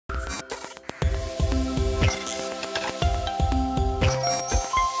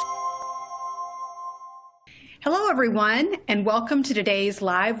everyone, and welcome to today's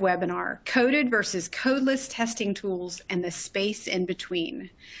live webinar, Coded versus Codeless Testing Tools and the Space in Between.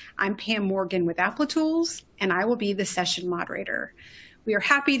 I'm Pam Morgan with Applitools, and I will be the session moderator. We are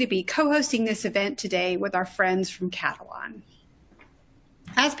happy to be co-hosting this event today with our friends from Katalon.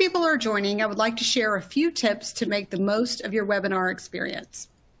 As people are joining, I would like to share a few tips to make the most of your webinar experience.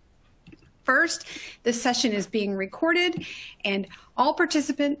 First, this session is being recorded, and all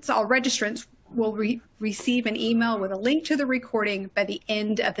registrants will receive an email with a link to the recording by the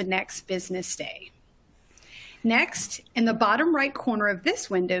end of the next business day. Next, in the bottom right corner of this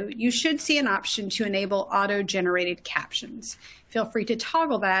window, you should see an option to enable auto-generated captions. Feel free to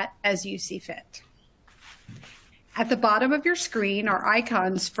toggle that as you see fit. At the bottom of your screen are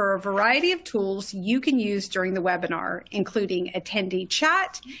icons for a variety of tools you can use during the webinar, including attendee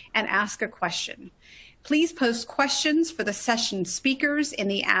chat and ask a question. Please post questions for the session speakers in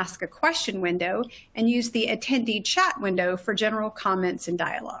the Ask a Question window and use the Attendee Chat window for general comments and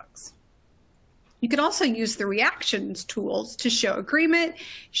dialogues. You can also use the Reactions tools to show agreement,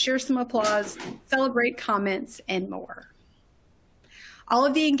 share some applause, celebrate comments, and more. All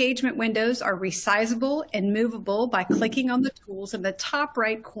of the engagement windows are resizable and movable by clicking on the tools in the top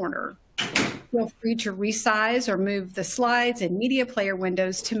right corner. Feel free to resize or move the slides and media player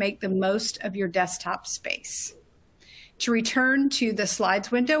windows to make the most of your desktop space. To return to the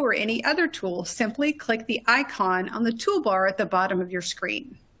slides window or any other tool, simply click the icon on the toolbar at the bottom of your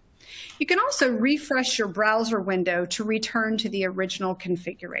screen. You can also refresh your browser window to return to the original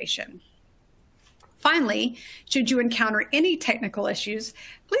configuration. Finally, should you encounter any technical issues,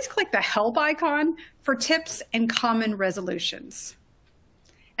 please click the Help icon for tips and common resolutions.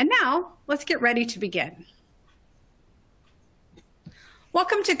 And now, let's get ready to begin.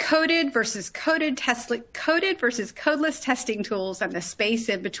 Welcome to Coded versus Codeless Testing Tools and the Space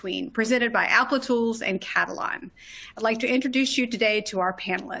in Between, presented by Applitools and Katalon. I'd like to introduce you today to our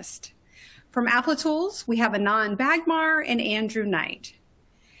panelists. From Applitools, we have Anand Bagmar and Andrew Knight.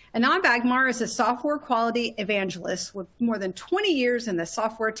 Anand Bagmar is a software quality evangelist with more than 20 years in the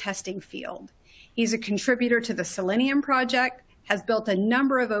software testing field. He's a contributor to the Selenium project, has built a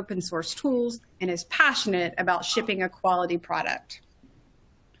number of open source tools, and is passionate about shipping a quality product.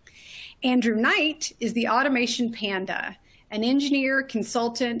 Andrew Knight is the Automation Panda, an engineer,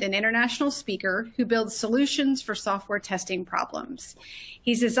 consultant, and international speaker who builds solutions for software testing problems.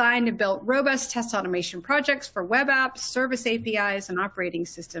 He's designed and built robust test automation projects for web apps, service APIs, and operating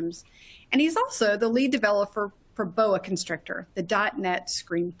systems. And he's also the lead developer for Boa Constrictor, the .NET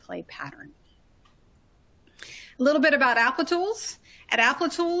screenplay pattern. A little bit about Applitools. At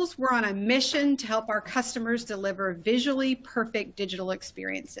Applitools, we're on a mission to help our customers deliver visually perfect digital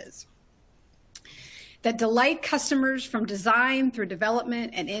experiences that delight customers from design through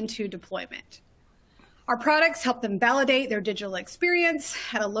development and into deployment. Our products help them validate their digital experience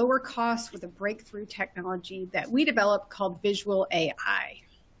at a lower cost with a breakthrough technology that we developed called Visual AI.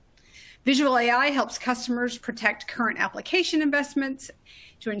 Visual AI helps customers protect current application investments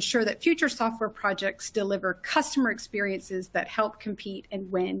to ensure that future software projects deliver customer experiences that help compete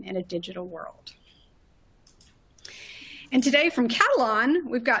and win in a digital world. And today from Katalon,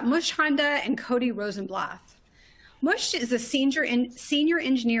 we've got Mush Honda and Cody Rosenblatt. Mush is a senior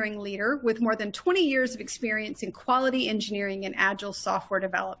engineering leader with more than 20 years of experience in quality engineering and agile software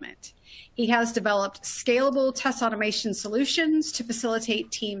development. He has developed scalable test automation solutions to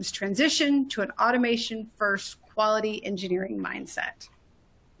facilitate teams' transition to an automation-first quality engineering mindset.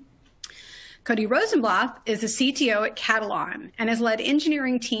 Cody Rosenblatt is a CTO at Katalon and has led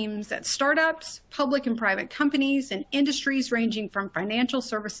engineering teams at startups, public and private companies, and industries ranging from financial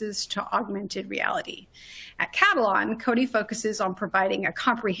services to augmented reality. At Katalon, Cody focuses on providing a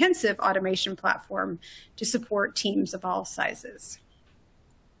comprehensive automation platform to support teams of all sizes.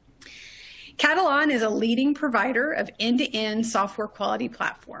 Katalon is a leading provider of end-to-end software quality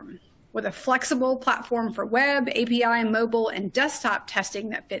platform. With a flexible platform for web, API, mobile, and desktop testing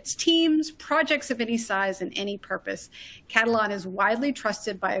that fits teams, projects of any size, and any purpose, Katalon is widely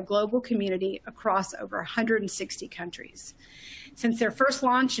trusted by a global community across over 160 countries. Since their first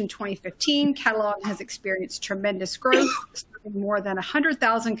launch in 2015, Katalon has experienced tremendous growth, serving more than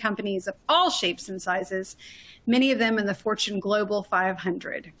 100,000 companies of all shapes and sizes, many of them in the Fortune Global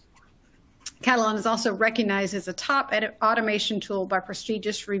 500. Katalon is also recognized as a top automation tool by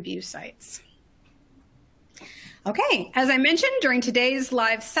prestigious review sites. Okay, as I mentioned during today's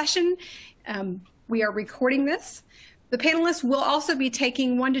live session, we are recording this. The panelists will also be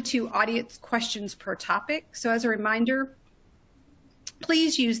taking 1 to 2 audience questions per topic. So as a reminder,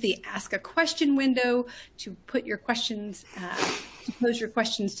 please use the Ask a Question window to put your questions to pose your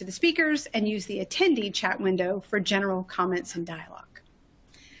questions to the speakers and use the attendee chat window for general comments and dialogue.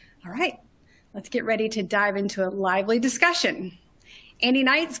 All right, let's get ready to dive into a lively discussion. Andy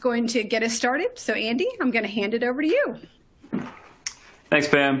Knight's going to get us started. So Andy, I'm going to hand it over to you. Thanks,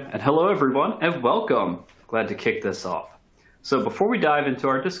 Pam, and hello everyone, and welcome. Glad to kick this off. So before we dive into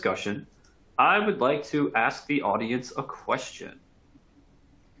our discussion, I would like to ask the audience a question.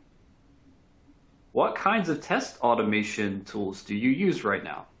 What kinds of test automation tools do you use right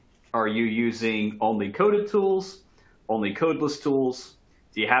now? Are you using only coded tools, only codeless tools?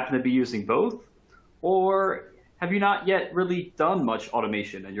 Do you happen to be using both? Or have you not yet really done much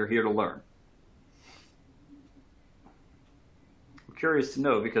automation and you're here to learn? I'm curious to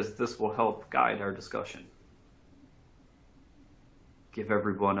know because this will help guide our discussion. Give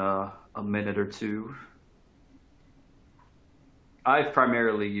everyone a minute or two. I've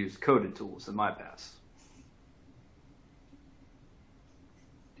primarily used coded tools in my past.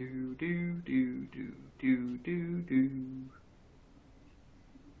 Do, do, do, do, do, do, do.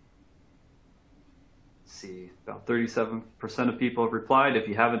 Let's see, about 37% of people have replied. If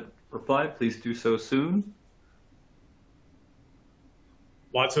you haven't replied, please do so soon.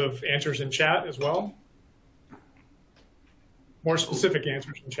 Lots of answers in chat as well. More specific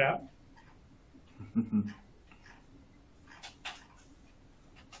answers in chat.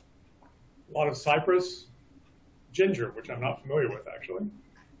 A lot of cypress, ginger, which I'm not familiar with, actually.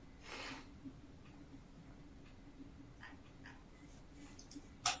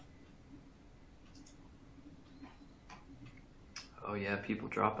 Oh yeah, people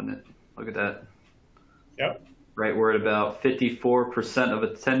dropping it. Look at that. Yep. Right, we're at about 54% of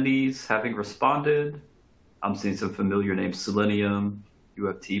attendees having responded. I'm seeing some familiar names: Selenium,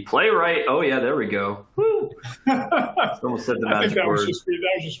 UFT, Playwright. Oh yeah, there we go. Woo! Someone said the magic that word. Was just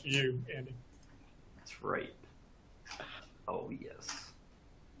for you, Andy. That's right. Oh yes.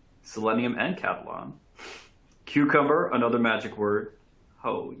 Selenium and Katalon. Cucumber, another magic word.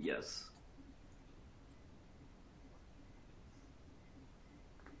 Oh yes.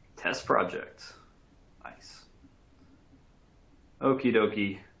 Test project. Nice. Okie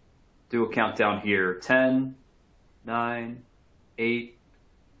dokie. Do a countdown here. 10, 9, 8,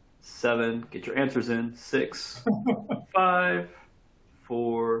 7. Get your answers in. 6, 5,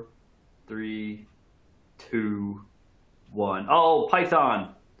 4, 3, 2, 1. Oh,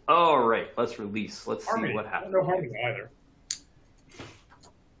 Python. All right, let's release. Let's see what happens. No Harmony either.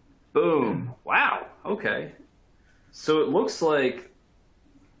 Boom. Wow. Okay. So it looks like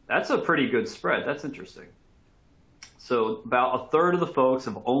that's a pretty good spread. That's interesting. So about a third of the folks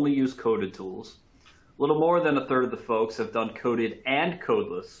have only used coded tools. A little more than a third of the folks have done coded and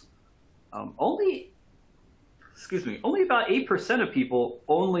codeless. Only about 8% of people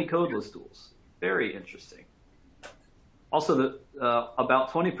only codeless tools. Very interesting. Also,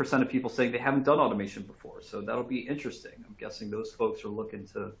 about 20% of people saying they haven't done automation before. So that'll be interesting. I'm guessing those folks are looking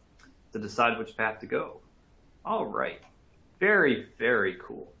to decide which path to go. All right. Very, very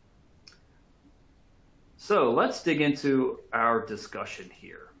cool. So let's dig into our discussion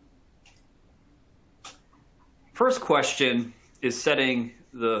here. First question is setting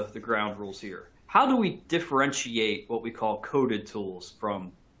the ground rules here. How do we differentiate what we call coded tools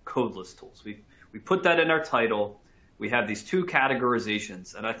from codeless tools? We put that in our title. We have these two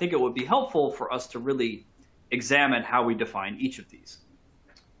categorizations, and I think it would be helpful for us to really examine how we define each of these.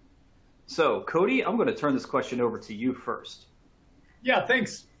 So Cody, I'm going to turn this question over to you first. Yeah,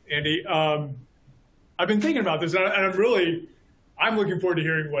 thanks, Andy. I've been thinking about this, and I'm looking forward to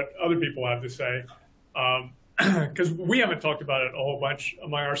hearing what other people have to say, because we haven't talked about it a whole bunch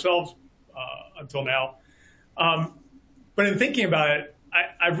among ourselves until now. But in thinking about it,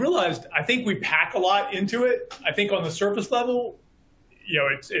 I've realized I think we pack a lot into it. I think on the surface level,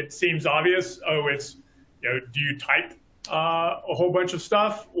 it seems obvious. Oh, it's, do you type a whole bunch of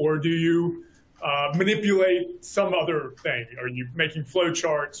stuff, or do you manipulate some other thing? Are you making flow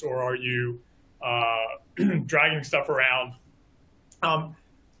charts, or are you dragging stuff around?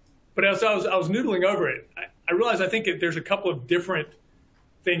 But as I was noodling over it, I realized I think there's a couple of different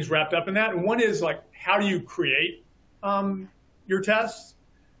things wrapped up in that. And one is like, how do you create your tests?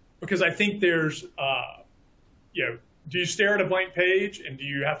 Because I think there's, do you stare at a blank page and do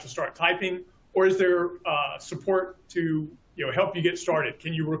you have to start typing? Or is there support to help you get started?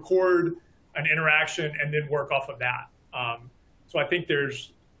 Can you record an interaction and then work off of that? So I think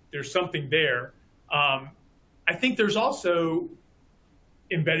there's something there. I think there's also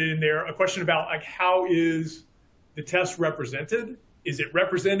embedded in there a question about like, how is the test represented? Is it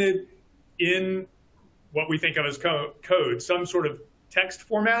represented in what we think of as code, some sort of text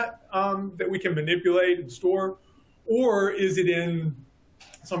format that we can manipulate and store? or is it in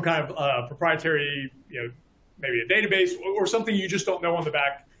some kind of proprietary, maybe a database or something you just don't know on the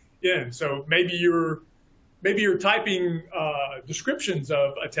back end. So maybe you're typing descriptions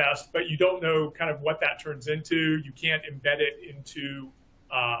of a test, but you don't know kind of what that turns into. You can't embed it into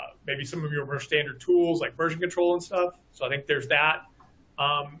maybe some of your more standard tools like version control and stuff. So I think there's that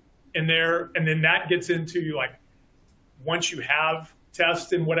in there. And then that gets into like, once you have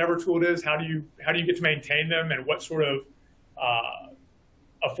tests in whatever tool it is, how do you get to maintain them, and what sort of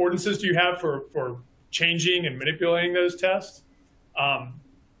affordances do you have for changing and manipulating those tests?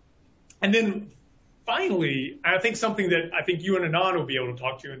 And then finally, I think something that I think you and Anand will be able to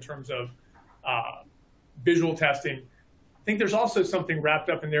talk to in terms of visual testing. I think there's also something wrapped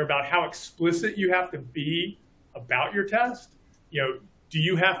up in there about how explicit you have to be about your test. Do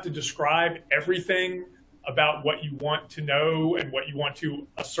you have to describe everything about what you want to know and what you want to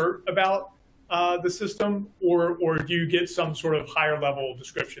assert about the system, or do you get some sort of higher level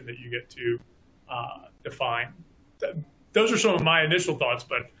description that you get to define? Those are some of my initial thoughts,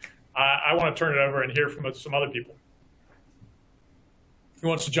 but I want to turn it over and hear from some other people. Who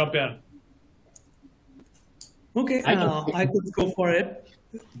wants to jump in? Okay, I could go for it.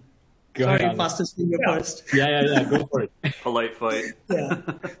 Sorry, fastest finger first. Yeah, go for it. Polite fight. Yeah.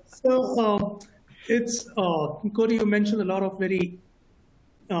 So it's, Cody, you mentioned a lot of very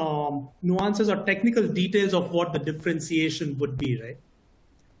nuances or technical details of what the differentiation would be, right?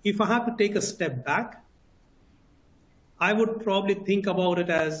 If I have to take a step back, I would probably think about it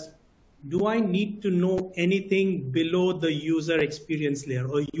as, do I need to know anything below the user experience layer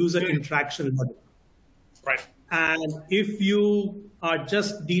or user interaction level? Right. And if you are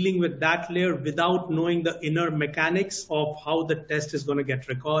just dealing with that layer without knowing the inner mechanics of how the test is going to get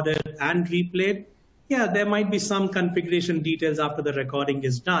recorded and replayed, yeah, there might be some configuration details after the recording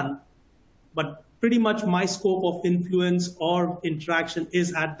is done. But pretty much my scope of influence or interaction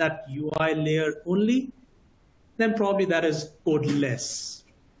is at that UI layer only, then probably that is codeless.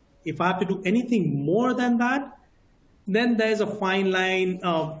 If I have to do anything more than that, then there's a fine line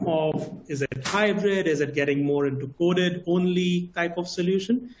of is it hybrid, is it getting more into coded only type of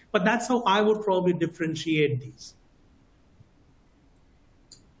solution? But that's how I would probably differentiate these.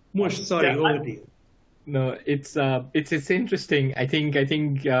 Mush, sorry, over to you. No, it's interesting. I think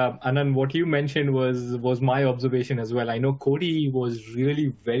Anand, what you mentioned was my observation as well. I know Cody was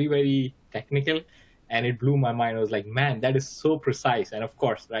really very, very technical, and it blew my mind. I was like, man, that is so precise. And of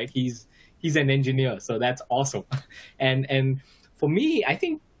course, right, he's an engineer, so that's awesome. And for me, I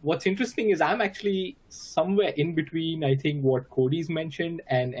think what's interesting is I'm actually somewhere in between, I think, what Cody's mentioned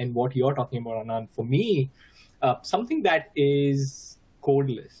and what you're talking about, Anand. For me, something that is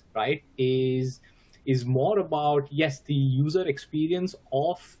codeless, right, is more about, yes, the user experience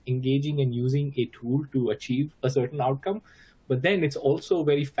of engaging and using a tool to achieve a certain outcome. But then it's also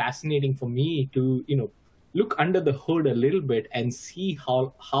very fascinating for me to, look under the hood a little bit and see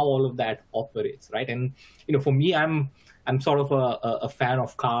how all of that operates, right? And, for me, I'm sort of a fan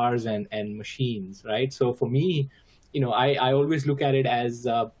of cars and machines, right? So for me, I always look at it as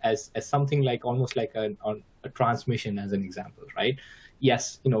something like almost like a transmission as an example, right?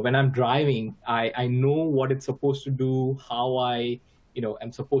 Yes, when I'm driving, I know what it's supposed to do, how I,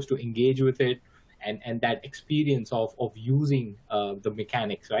 am supposed to engage with it, and that experience of using the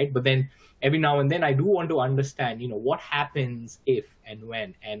mechanics, right? But then every now and then I do want to understand, what happens if and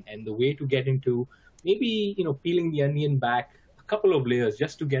when, and the way to get into maybe, peeling the onion back a couple of layers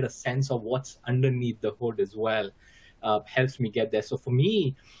just to get a sense of what's underneath the hood as well helps me get there. So for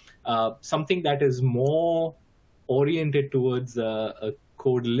me, something that is more oriented towards a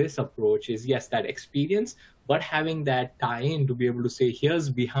codeless approach is, yes, that experience, but having that tie-in to be able to say, here's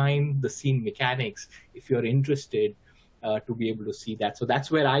behind the scene mechanics, if you're interested to be able to see that. So that's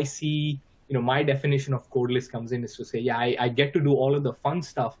where I see, my definition of codeless comes in, is to say, yeah, I get to do all of the fun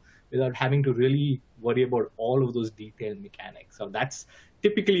stuff without having to really worry about all of those detailed mechanics. So that's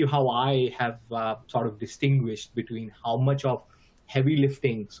typically how I have sort of distinguished between how much of heavy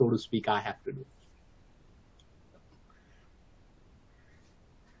lifting, so to speak, I have to do.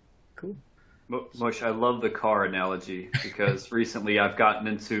 Cool. Mush, I love the car analogy because recently I've gotten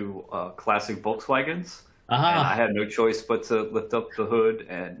into classic Volkswagens, and I had no choice but to lift up the hood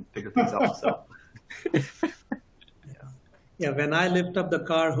and figure things out myself. Yeah, when I lift up the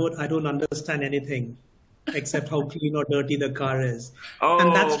car hood, I don't understand anything except how clean or dirty the car is. Oh,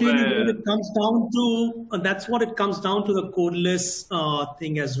 and that's really man. what it comes down to. And that's what it comes down to, the codeless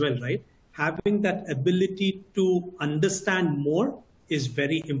thing as well, right? Having that ability to understand more is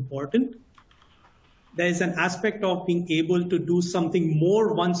very important. there is an aspect of being able to do something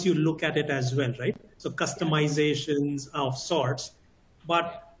more once you look at it as well, right? So customizations of sorts.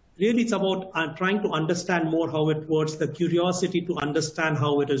 But really, it's about trying to understand more how it works, the curiosity to understand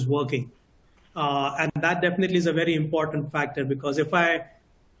how it is working. And that definitely is a very important factor, because if I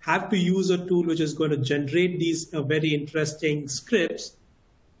have to use a tool which is going to generate these very interesting scripts,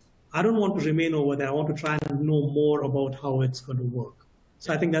 I don't want to remain over there. I want to try and know more about how it's going to work.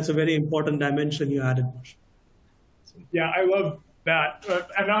 So I think that's a very important dimension you added. Yeah, I love that.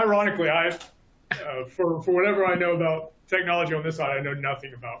 And ironically, for whatever I know about technology on this side, I know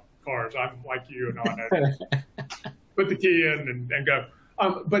nothing about cars. I'm like you, and I put the key in and go.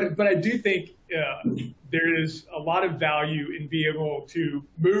 But I do think there is a lot of value in being able to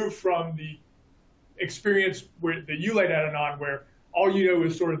move from the experience that you laid out, Anand, where all you know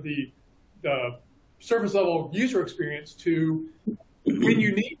is sort of the surface level user experience, to when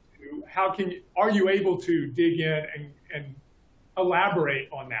you need to, are you able to dig in and elaborate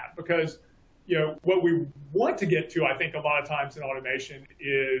on that? Because what we want to get to, I think, a lot of times in automation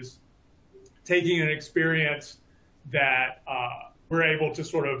is taking an experience that we're able to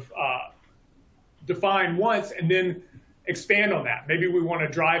sort of define once and then expand on that. Maybe we want to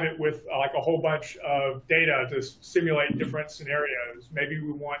drive it with like a whole bunch of data to simulate different scenarios. Maybe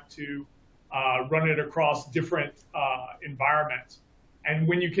we want to run it across different environments. And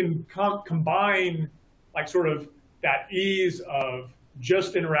when you can combine like sort of that ease of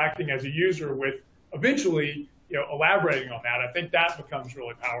just interacting as a user with eventually elaborating on that, I think that becomes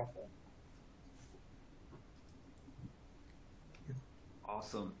really powerful.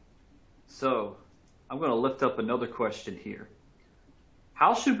 Awesome. So I'm going to lift up another question here.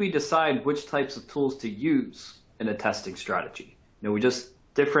 How should we decide which types of tools to use in a testing strategy? We just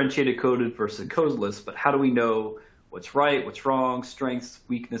differentiated coded versus codeless, but how do we know what's right, what's wrong, strengths,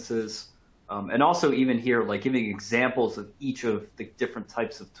 weaknesses, and also even here, like giving examples of each of the different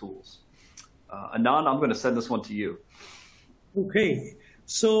types of tools. Anand, I'm going to send this one to you. Okay,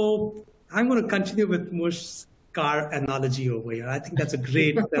 so I'm going to continue with Mush's car analogy over here. I think that's a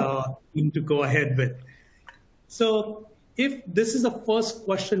great thing to go ahead with. So if this is the first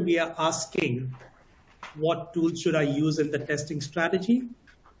question we are asking, what tools should I use in the testing strategy?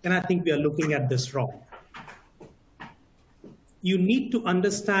 Then I think we are looking at this wrong. You need to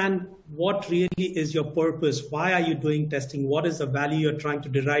understand what really is your purpose. Why are you doing testing? What is the value you're trying to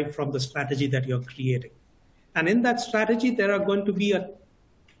derive from the strategy that you're creating? And in that strategy, there are going to be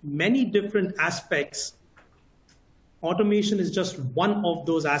many different aspects. Automation is just one of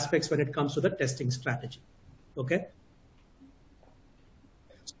those aspects when it comes to the testing strategy. Okay?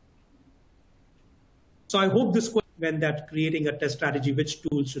 So I hope this question, when that creating a test strategy, which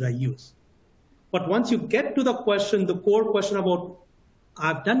tool should I use? But once you get to the question, the core question about,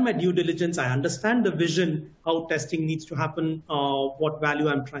 I've done my due diligence, I understand the vision, how testing needs to happen, what value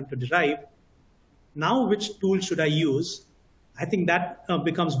I'm trying to derive. Now, which tool should I use? I think that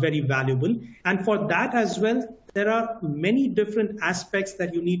becomes very valuable. And for that as well, there are many different aspects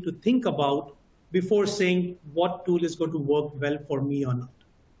that you need to think about before saying what tool is going to work well for me or not.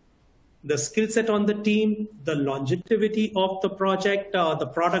 The skill set on the team, the longevity of the project, the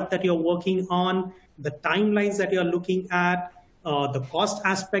product that you're working on, the timelines that you're looking at, the cost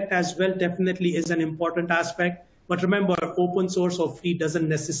aspect as well definitely is an important aspect. But remember, open source or free doesn't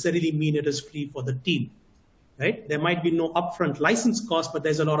necessarily mean it is free for the team, right? There might be no upfront license cost, but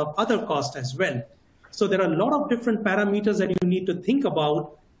there's a lot of other costs as well. So there are a lot of different parameters that you need to think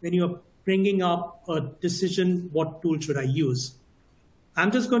about when you're bringing up a decision, what tool should I use? I'm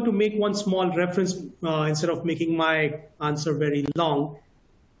just going to make one small reference instead of making my answer very long.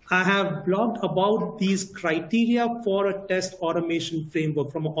 I have blogged about these criteria for a test automation framework.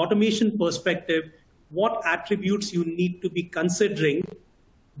 From an automation perspective, what attributes you need to be considering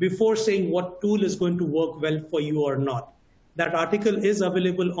before saying what tool is going to work well for you or not. That article is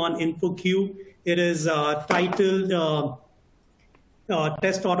available on InfoQ. It is titled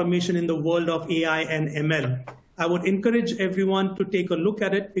Test Automation in the World of AI and ML. I would encourage everyone to take a look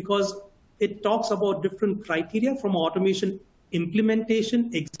at it because it talks about different criteria from automation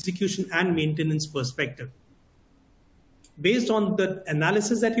implementation, execution, and maintenance perspective. Based on the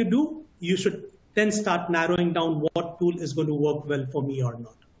analysis that you do, you should then start narrowing down what tool is going to work well for me or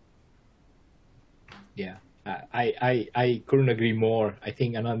not. Yeah, I couldn't agree more. I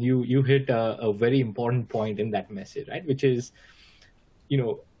think, Anand, you hit a very important point in that message, right? Which is,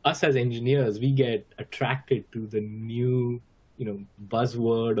 us as engineers, we get attracted to the new,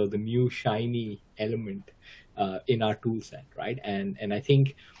 buzzword or the new shiny element in our tool set, right? And I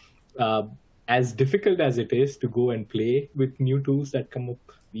think as difficult as it is to go and play with new tools that come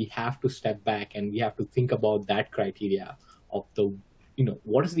up we have to step back and we have to think about that criteria of the,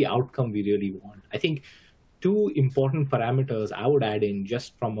 what is the outcome we really want. I think two important parameters I would add in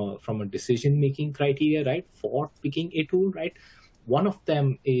just from a decision-making criteria, right, for picking a tool, right? One of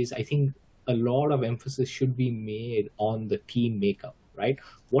them is, I think, a lot of emphasis should be made on the team makeup, right?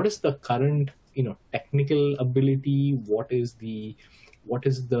 What is the current, technical ability? What is the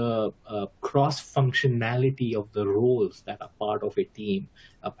cross functionality of the roles that are part of a team?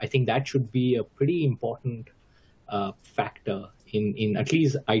 I think that should be a pretty important factor in at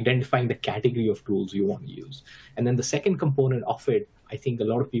least identifying the category of tools you want to use. And then the second component of it, I think a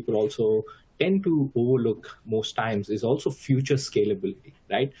lot of people also tend to overlook most times, is also future scalability,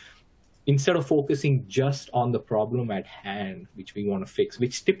 right? Instead of focusing just on the problem at hand, which we want to fix,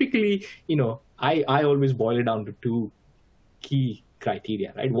 which typically, I always boil it down to two key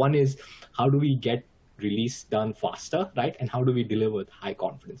criteria, right? One is, how do we get release done faster, right? And how do we deliver with high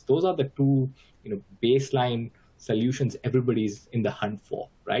confidence? Those are the two, baseline solutions everybody's in the hunt for,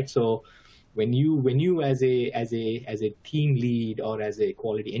 right? So when you as a team lead or as a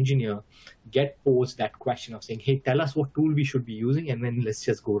quality engineer get posed that question of saying, hey, tell us what tool we should be using, and then let's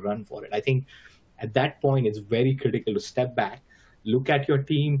just go run for it. I think at that point, it's very critical to step back, look at your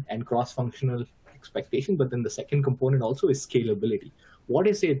team and cross-functional expectation. But then the second component also is scalability. What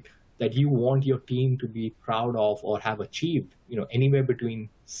is it that you want your team to be proud of or have achieved, anywhere between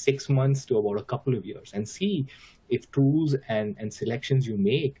 6 months to about a couple of years, and see if tools and selections you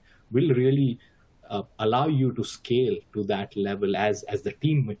make will really allow you to scale to that level as the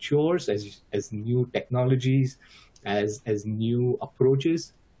team matures, as new technologies, as new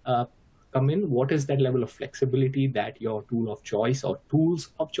approaches come in. What is that level of flexibility that your tool of choice or tools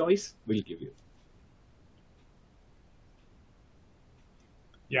of choice will give you?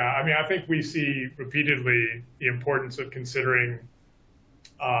 Yeah, I mean, I think we see repeatedly the importance of considering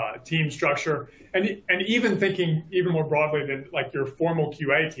team structure, and even thinking even more broadly than like your formal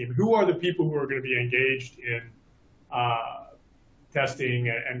QA team. Who are the people who are going to be engaged in testing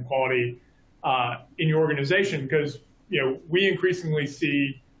and quality in your organization? Because we increasingly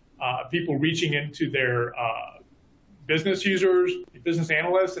see people reaching into their business users, business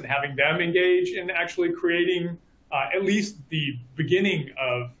analysts, and having them engage in actually creating at least the beginning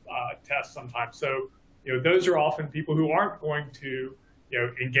of tests sometimes. So those are often people who aren't going to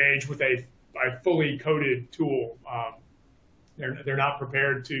engage with a fully coded tool. They're not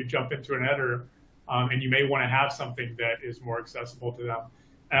prepared to jump into an editor, and you may want to have something that is more accessible to them.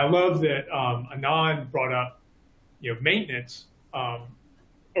 And I love that Anand brought up maintenance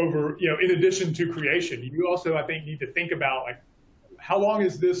over in addition to creation. You also, I think, need to think about like, how long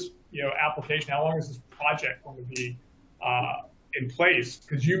is this application, how long is this project going to be in place?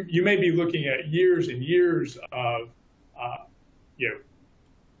 Because you may be looking at years and years of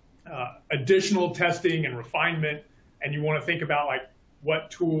additional testing and refinement, and you want to think about like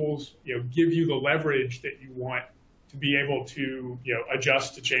what tools give you the leverage that you want to be able to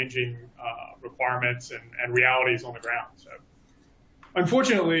adjust to changing requirements and realities on the ground. So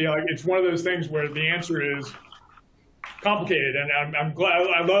unfortunately, it's one of those things where the answer is complicated, and I'm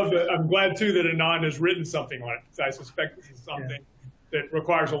glad too that Anand has written something on it. So I suspect this is something that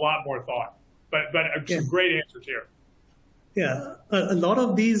requires a lot more thought. But some great answers here. Yeah, a lot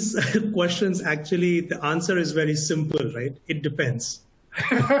of these questions, actually, the answer is very simple, right? It depends.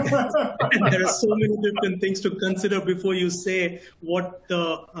 There are so many different things to consider before you say what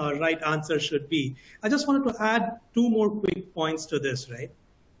the right answer should be. I just wanted to add two more quick points to this, right?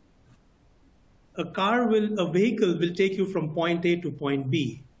 A vehicle will take you from point A to point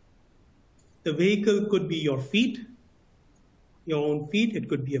B. The vehicle could be your feet, your own feet. It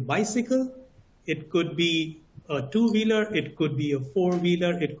could be a bicycle. It could be a two-wheeler. It could be a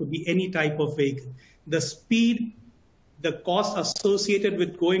four-wheeler. It could be any type of vehicle. The speed, the cost associated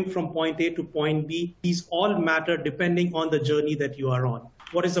with going from point A to point B, these all matter depending on the journey that you are on.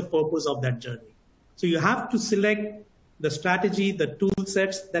 What is the purpose of that journey? So you have to select the strategy, the tool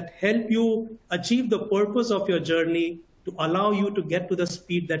sets that help you achieve the purpose of your journey to allow you to get to the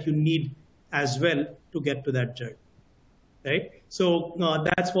speed that you need as well to get to that journey, right? So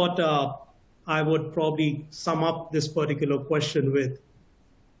that's what I would probably sum up this particular question with.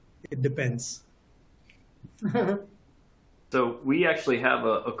 It depends. So we actually have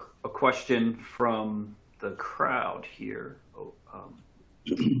a question from the crowd here.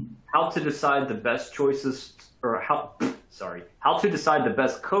 How to decide the best choices, or how to decide the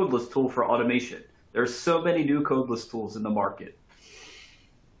best codeless tool for automation. There's so many new codeless tools in the market.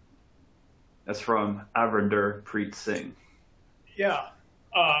 That's from Avrinder Preet Singh. Yeah,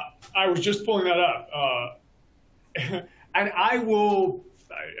 I was just pulling that up. And I will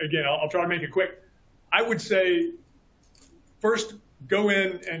again, I'll try to make it quick. I would say first go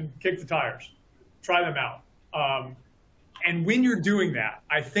in and kick the tires, try them out. And when you're doing that,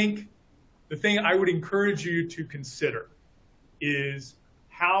 I think the thing I would encourage you to consider is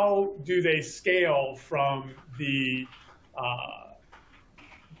how do they scale from the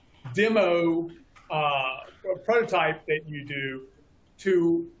demo prototype that you do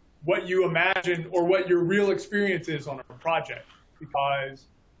to what you imagine or what your real experience is on a project. Because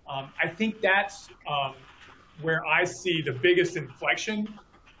I think that's where I see the biggest inflection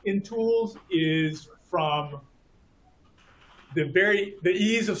in tools is from the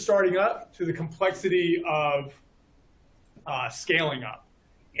ease of starting up to the complexity of scaling up.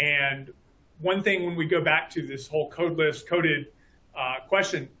 And one thing when we go back to this whole coded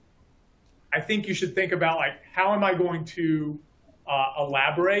question, I think you should think about like, how am I going to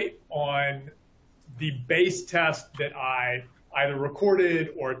elaborate on the base test that I either recorded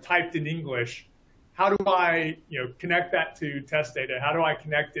or typed in English? How do I, connect that to test data? How do I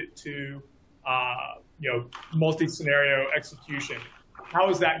connect it to, multi-scenario execution? How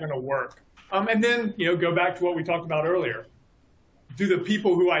is that going to work? And then, go back to what we talked about earlier. Do the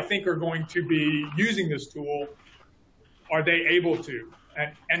people who I think are going to be using this tool, are they able to?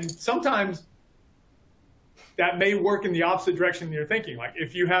 And sometimes that may work in the opposite direction than you're thinking. Like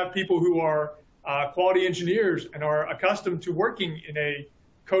if you have people who are quality engineers and are accustomed to working in a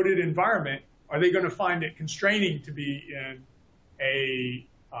coded environment, are they going to find it constraining to be in a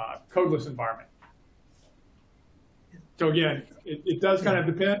codeless environment? So again, it does kind of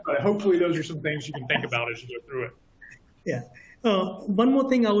depend, but hopefully those are some things you can think about as you go through it. Yeah. One more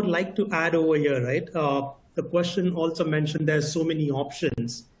thing I would like to add over here, right? The question also mentioned there's so many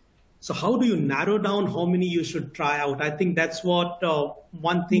options. So how do you narrow down how many you should try out? I think that's what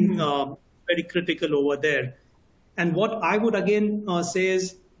one thing very critical over there. And what I would again say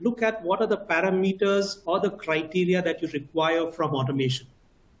is look at what are the parameters or the criteria that you require from automation.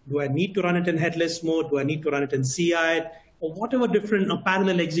 Do I need to run it in headless mode? Do I need to run it in CI? Or whatever different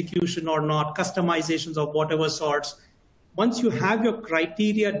parallel execution or not, customizations of whatever sorts. Once you have your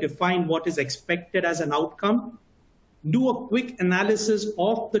criteria define what is expected as an outcome, do a quick analysis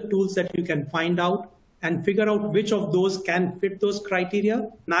of the tools that you can find out and figure out which of those can fit those criteria,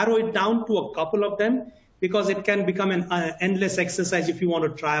 narrow it down to a couple of them, because it can become an endless exercise if you want to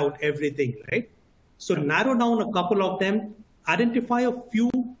try out everything, right? So narrow down a couple of them, identify a few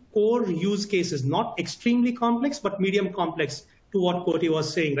core use cases, not extremely complex, but medium complex to what Koti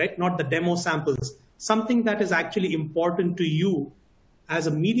was saying, right? Not the demo samples, something that is actually important to you as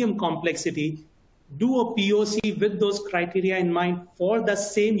a medium complexity. Do a POC with those criteria in mind for the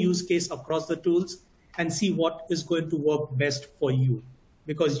same use case across the tools and see what is going to work best for you.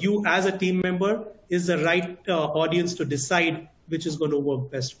 Because you as a team member is the right audience to decide which is going to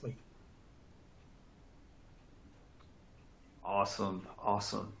work best for you. Awesome,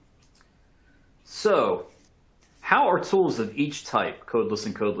 awesome. So, how are tools of each type, codeless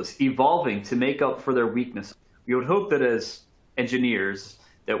and codeless, evolving to make up for their weakness? We would hope that as engineers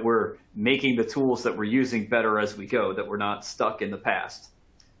that we're making the tools that we're using better as we go, that we're not stuck in the past.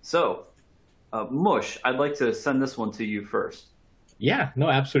 So, Mush, I'd like to send this one to you first. Yeah, no,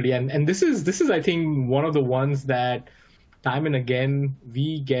 absolutely. And this is, I think, one of the ones that time and again,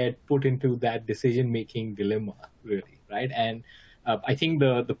 we get put into that decision-making dilemma, really, right? And I think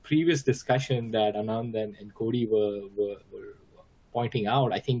the previous discussion that Anand and Cody were pointing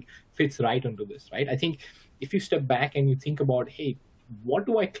out, I think fits right into this, right? I think if you step back and you think about, hey, what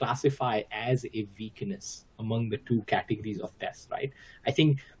do I classify as a weakness among the two categories of tests, right? I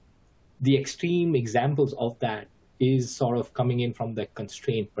think the extreme examples of that is sort of coming in from the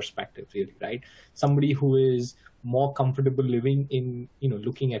constraint perspective, really, right? Somebody who is more comfortable living in,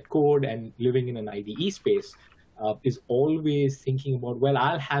 looking at code and living in an IDE space is always thinking about, well,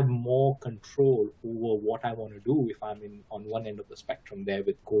 I'll have more control over what I want to do if I'm on one end of the spectrum there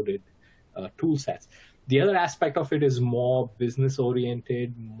with coded tool sets. The other aspect of it is more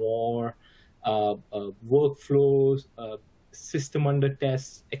business-oriented, more workflows, system under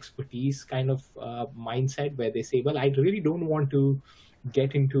test expertise kind of mindset, where they say, well, I really don't want to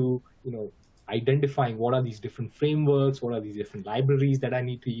get into, identifying what are these different frameworks, what are these different libraries that I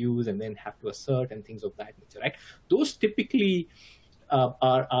need to use and then have to assert and things of that nature, right? Those typically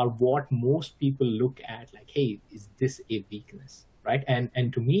are what most people look at like, hey, is this a weakness, right?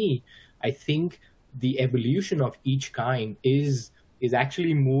 And to me, I think the evolution of each kind is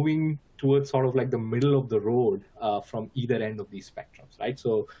actually moving towards sort of like the middle of the road from either end of these spectrums, right?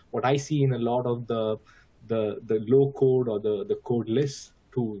 So what I see in a lot of the low code or the codeless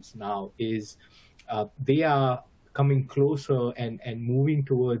tools now is they are coming closer and moving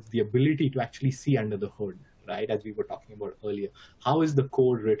towards the ability to actually see under the hood, right? As we were talking about earlier, how is the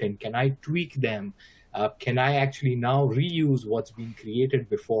code written? Can I tweak them? Can I actually now reuse what's been created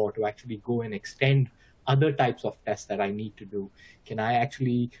before to actually go and extend other types of tests that I need to do? Can I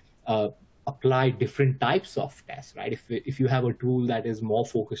actually apply different types of tests, right? If you have a tool that is more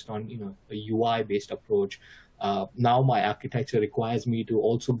focused on, a UI-based approach, now my architecture requires me to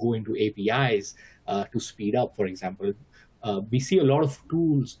also go into APIs to speed up, for example. We see a lot of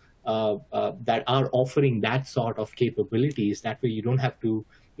tools that are offering that sort of capabilities. That way you don't have to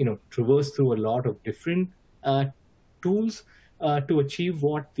traverse through a lot of different tools to achieve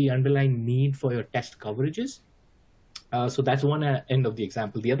what the underlying need for your test coverage is. So that's one end of the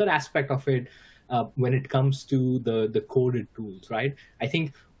example. The other aspect of it, when it comes to the coded tools, right? I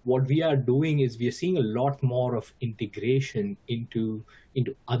think what we are doing is we are seeing a lot more of integration into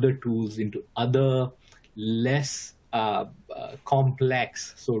other tools, into other less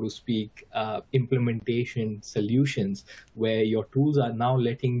complex, so to speak, implementation solutions, where your tools are now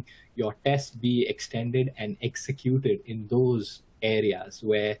letting your tests be extended and executed in those areas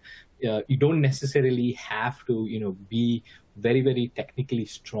where you don't necessarily have to, be very, very technically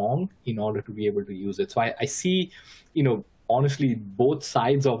strong in order to be able to use it. So I see, honestly, both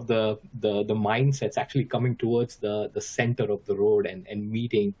sides of the mindsets actually coming towards the center of the road and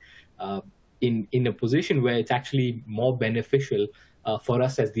meeting in a position where it's actually more beneficial for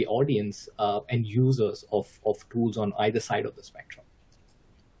us as the audience and users of tools on either side of the spectrum.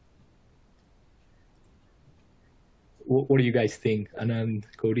 What do you guys think, Anand,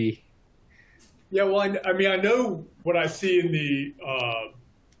 Cody? Yeah, well, I mean, I know what I see in the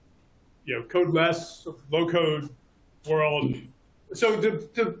codeless, low-code world. So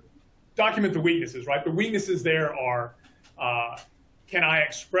to document the weaknesses, right? The weaknesses there are, can I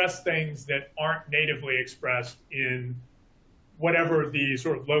express things that aren't natively expressed in whatever the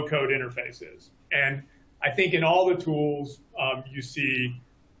sort of low-code interface is? And I think in all the tools, you see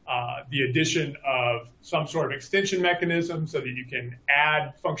the addition of some sort of extension mechanism so that you can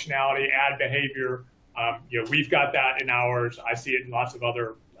add functionality, add behavior. We've got that in ours. I see it in lots of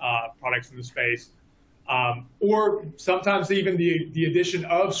other products in the space. Or sometimes even the addition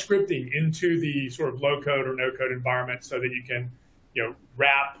of scripting into the sort of low-code or no-code environment so that you can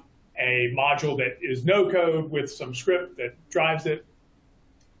wrap a module that is no-code with some script that drives it.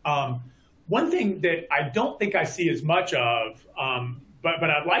 One thing that I don't think I see as much of,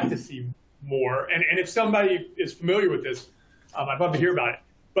 but I'd like to see more, and if somebody is familiar with this, I'd love to hear about it,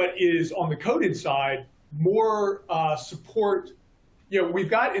 but is on the coded side, more support. We've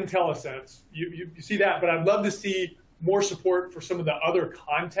got IntelliSense, you see that, but I'd love to see more support for some of the other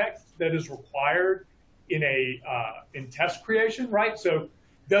context that is required in test creation, right? So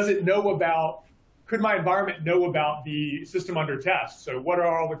could my environment know about the system under test? So what are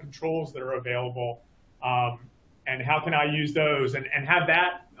all the controls that are available? And how can I use those and have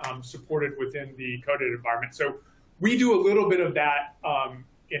that supported within the coded environment? So we do a little bit of that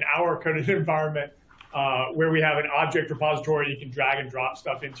in our coded environment where we have an object repository. You can drag and drop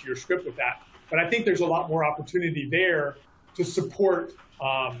stuff into your script with that. But I think there's a lot more opportunity there to support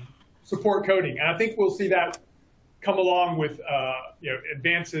coding. And I think we'll see that come along with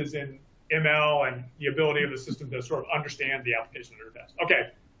advances in ML and the ability of the system to sort of understand the application under test.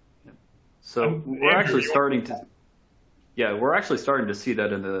 Okay. So we're actually starting to see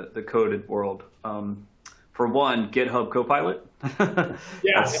that in the coded world. For one, GitHub Copilot.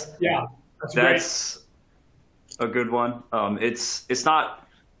 Yes, that's a good one. It's not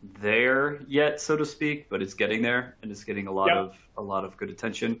there yet, so to speak, but it's getting there, and it's getting a lot of good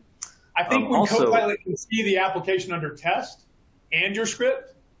attention. I think when Copilot can see the application under test and your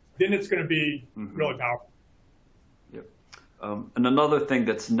script, then it's going to be really powerful. Yep. And another thing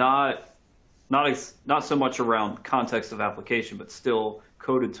that's not so much around context of application, but still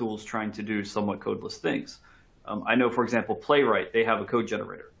coded tools trying to do somewhat codeless things. I know, for example, Playwright, they have a code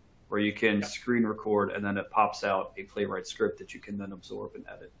generator where you can screen record and then it pops out a Playwright script that you can then absorb and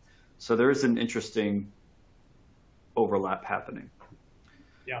edit. So there is an interesting overlap happening.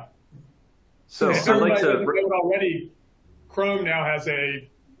 Yeah. So I'd like to already. Chrome now has a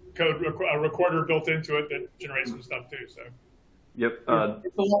code recorder built into it that generates some stuff too. So. Yep.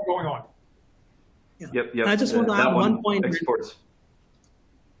 There's a lot going on. Yeah. Yep. I just want to add one point. Exports.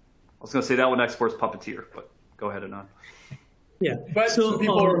 I was going to say that one exports Puppeteer, but go ahead, Anand. Yeah. But so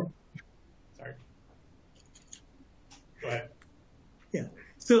people are. Sorry. Go ahead. Yeah.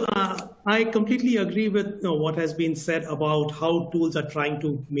 So I completely agree with what has been said about how tools are trying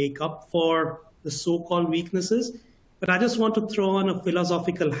to make up for the so-called weaknesses. But I just want to throw on a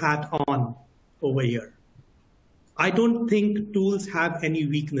philosophical hat on over here. I don't think tools have any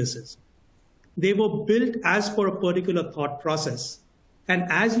weaknesses. They were built as per a particular thought process. And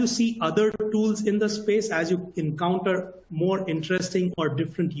as you see other tools in the space, as you encounter more interesting or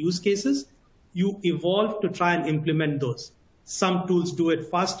different use cases, you evolve to try and implement those. Some tools do it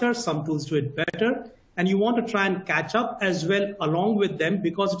faster, some tools do it better, and you want to try and catch up as well along with them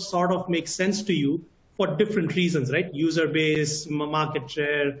because it sort of makes sense to you for different reasons, right? User base, market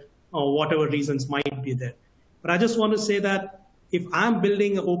share, or whatever reasons might be there. But I just want to say that if I'm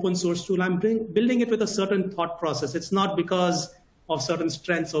building an open source tool, I'm building it with a certain thought process. It's not because of certain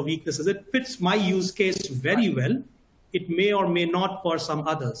strengths or weaknesses. It fits my use case very well. It may or may not for some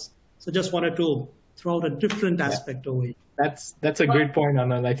others. So just wanted to throw out a different aspect over here. That's a great point,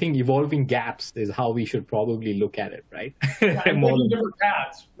 Anand. I think evolving gaps is how we should probably look at it, right? More different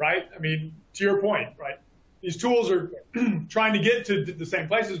paths, right? I mean, to your point, right? These tools are trying to get to the same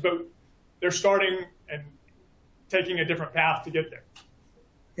places, but they're starting and taking a different path to get there.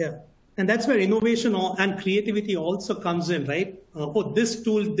 Yeah. And that's where innovation and creativity also comes in, right? Oh, this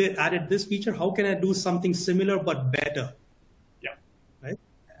tool, they added this feature. How can I do something similar but better? Yeah. Right?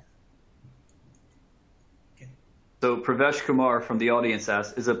 Okay. So Pravesh Kumar from the audience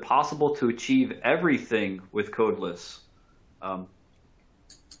asks, is it possible to achieve everything with Codeless?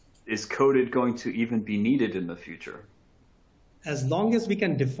 Is coded going to even be needed in the future? As long as we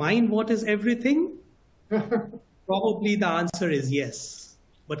can define what is everything, probably the answer is yes.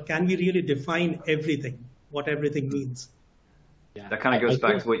 But can we really define everything, what everything means? Yeah, that kind of goes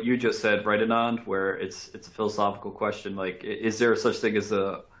back to what you just said, right, Anand, where it's a philosophical question. Like, is there such thing as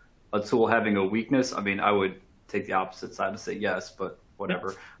a tool having a weakness? I mean, I would take the opposite side and say yes, but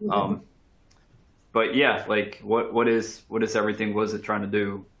whatever. Yeah. But yeah, like what is everything? What is it trying to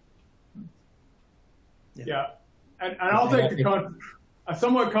do? Yeah, and I'll take a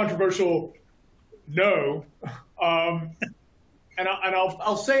somewhat controversial no. And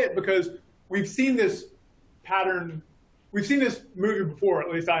I'll say it because we've seen this pattern, we've seen this movie before,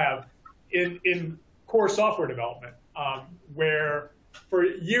 at least I have, in core software development, where for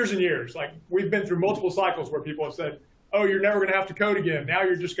years and years, like we've been through multiple cycles where people have said, oh, you're never going to have to code again. Now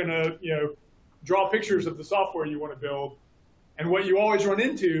you're just going to, draw pictures of the software you want to build. And what you always run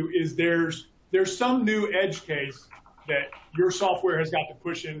into is there's some new edge case that your software has got to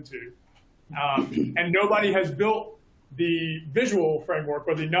push into. And nobody has built the visual framework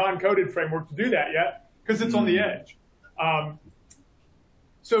or the non-coded framework to do that yet because it's on the edge.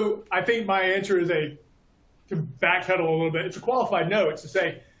 So I think my answer is to backpedal a little bit. It's a qualified no. It's to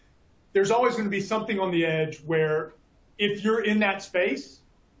say there's always going to be something on the edge where if you're in that space,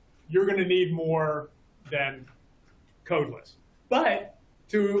 you're going to need more than codeless. But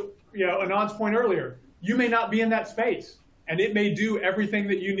to Anand's point earlier, you may not be in that space, and it may do everything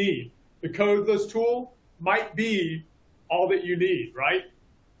that you need. The codeless tool might be all that you need, right?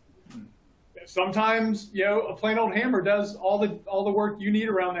 Sometimes, a plain old hammer does all the work you need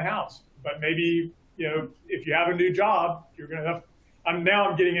around the house. But maybe, if you have a new job, you're going to have. Now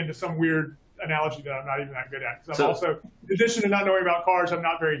I'm getting into some weird analogy that I'm not even that good at. So I'm also, in addition to not knowing about cars, I'm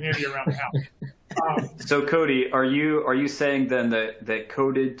not very handy around the house. So Cody, are you saying then that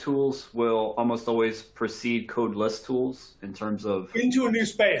coded tools will almost always precede codeless tools in terms of into a new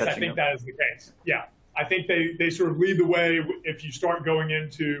space? I think that is the case. Yeah, I think they sort of lead the way if you start going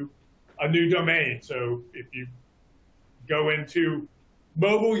into a new domain. So if you go into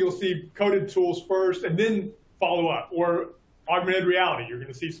mobile, you'll see coded tools first, and then follow up. Or augmented reality, you're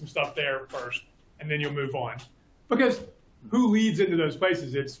going to see some stuff there first, and then you'll move on. Because who leads into those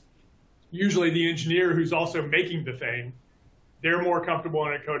spaces? It's usually the engineer who's also making the thing. They're more comfortable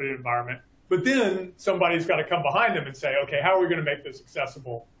in a coded environment. But then somebody's got to come behind them and say, okay, how are we going to make this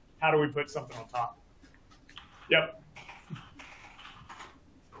accessible? How do we put something on top? Yep.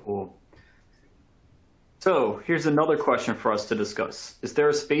 Cool. So here's another question for us to discuss. Is there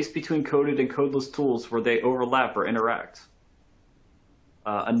a space between coded and codeless tools where they overlap or interact?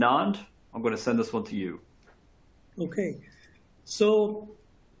 Anand, I'm going to send this one to you. Okay. So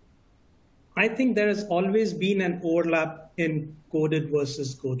I think there has always been an overlap in coded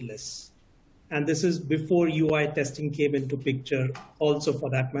versus codeless. And this is before UI testing came into picture also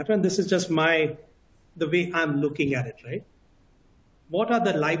for that matter. And this is just the way I'm looking at it, right? What are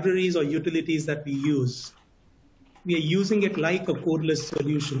the libraries or utilities that we use? We are using it like a codeless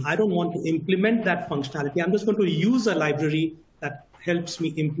solution. I don't want to implement that functionality. I'm just going to use a library that helps me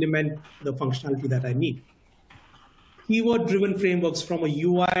implement the functionality that I need. Keyword-driven frameworks from a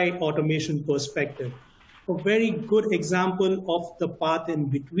UI automation perspective. A very good example of the path in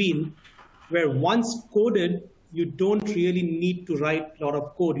between, where once coded, you don't really need to write a lot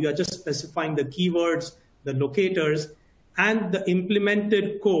of code. You are just specifying the keywords, the locators, and the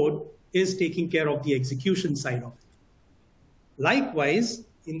implemented code is taking care of the execution side of it. Likewise,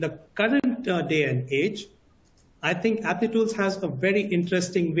 in the current day and age, I think Applitools has a very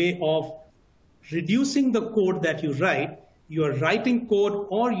interesting way of reducing the code that you write. You are writing code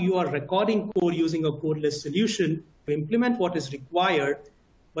or you are recording code using a codeless solution to implement what is required,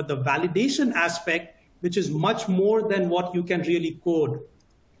 but the validation aspect, which is much more than what you can really code,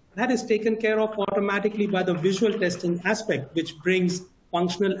 that is taken care of automatically by the visual testing aspect, which brings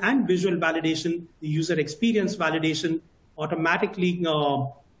functional and visual validation, the user experience validation, automatically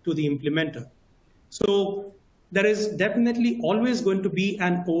to the implementer. So there is definitely always going to be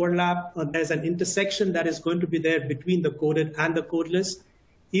an overlap. There's an intersection that is going to be there between the coded and the codeless.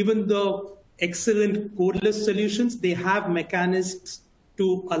 Even though excellent codeless solutions, they have mechanisms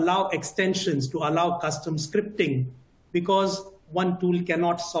to allow extensions, to allow custom scripting, because one tool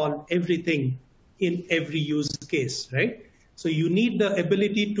cannot solve everything in every use case, right? So you need the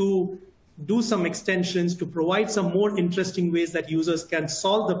ability to do some extensions to provide some more interesting ways that users can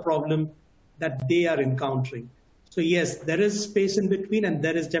solve the problem that they are encountering. So yes, there is space in between, and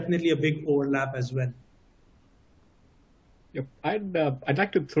there is definitely a big overlap as well. Yep. I'd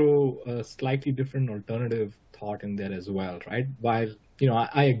like to throw a slightly different alternative thought in there as well, right? While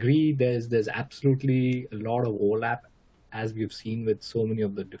I agree there's absolutely a lot of overlap, as we've seen with so many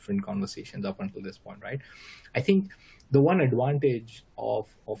of the different conversations up until this point, right? I think the one advantage of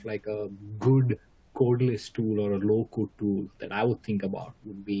like a good codeless tool or a low code tool that I would think about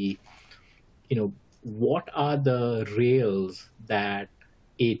would be, what are the rails that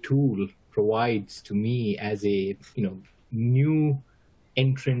a tool provides to me as a new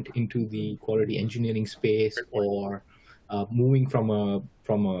entrant into the quality engineering space, or moving from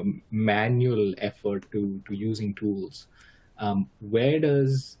a manual effort to using tools.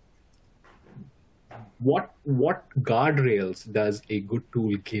 What guardrails does a good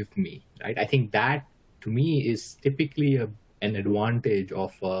tool give me, right? I think that to me is typically an advantage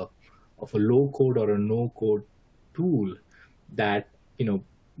of a low code or a no code tool that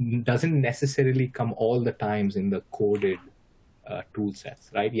doesn't necessarily come all the times in the coded tool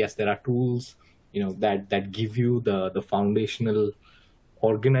sets, right? Yes, there are tools that give you the foundational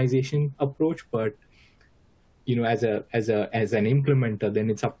organization approach, but as an implementer, then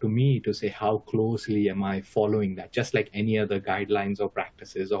it's up to me to say how closely am I following that, just like any other guidelines or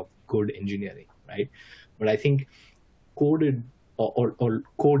practices of good engineering, right? But I think coded or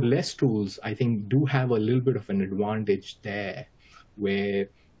codeless tools, I think, do have a little bit of an advantage there, where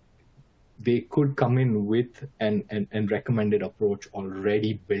they could come in with an recommended approach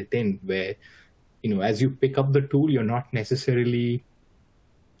already built in, where as you pick up the tool, you're not necessarily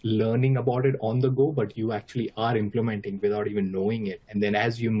learning about it on the go, but you actually are implementing without even knowing it. And then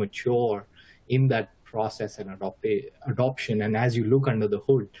as you mature in that process and adoption, and as you look under the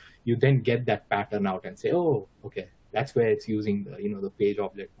hood, you then get that pattern out and say, oh, okay, that's where it's using the the page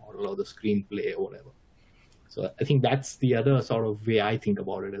object model or the screenplay or whatever. So I think that's the other sort of way I think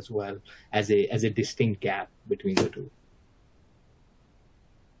about it as well, as a distinct gap between the two.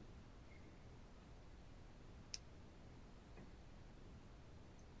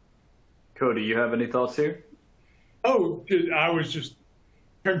 Cody, you have any thoughts here? Oh, I was just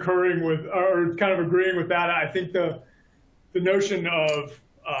concurring with, or kind of agreeing with that. I think the notion of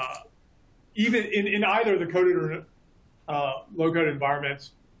even in either the coded or low-code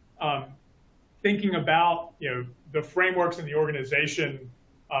environments, thinking about the frameworks in the organization,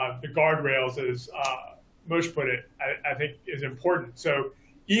 the guardrails, as Moshe put it, I think is important. So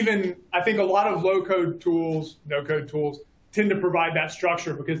even I think a lot of low-code tools, no-code tools, tend to provide that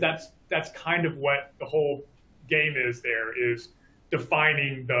structure, because that's kind of what the whole game is. There is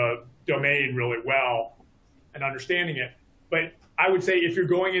defining the domain really well and understanding it. But I would say if you're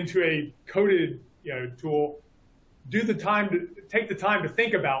going into a coded tool, take the time to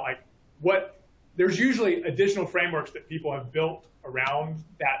think about there's usually additional frameworks that people have built around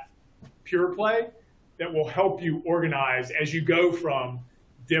that pure play that will help you organize as you go from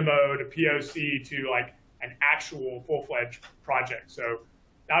demo to POC to an actual full-fledged project. So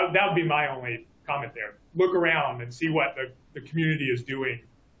that would be my only comment there. Look around and see what the community is doing,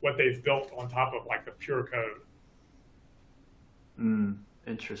 what they've built on top of the pure code.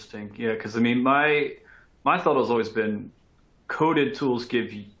 Interesting. Yeah, because my thought has always been coded tools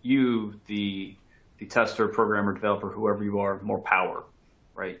give you, the tester, programmer, developer, whoever you are, more power,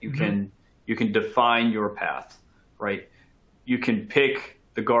 right? You can define your path, right? You can pick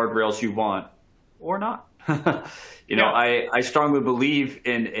the guardrails you want or not. I strongly believe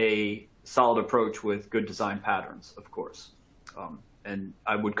in a solid approach with good design patterns, of course. And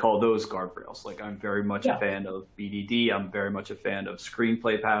I would call those guardrails. Like I'm very much a fan of BDD. I'm very much a fan of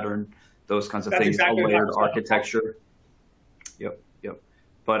screenplay pattern, those kinds of things, exactly a layered architecture. Yep.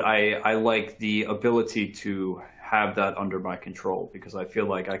 But I like the ability to have that under my control because I feel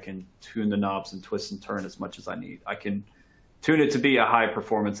like I can tune the knobs and twist and turn as much as I need. I can tune it to be a high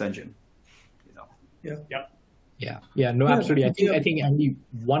performance engine. No, absolutely. I think Andy,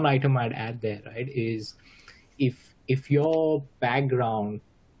 one item I'd add there, right, is if your background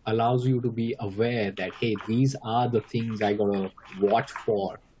allows you to be aware that, hey, these are the things I gotta watch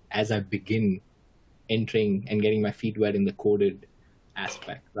for as I begin entering and getting my feet wet in the coded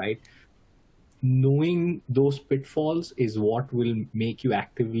aspect, right? Knowing those pitfalls is what will make you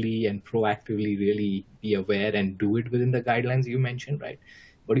actively and proactively really be aware and do it within the guidelines you mentioned, right?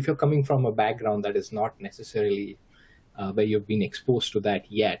 But if you're coming from a background that is not necessarily where you've been exposed to that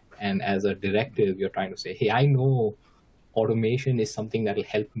yet, and as a directive, you're trying to say, hey, I know automation is something that will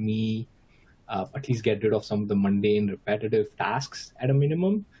help me at least get rid of some of the mundane, repetitive tasks at a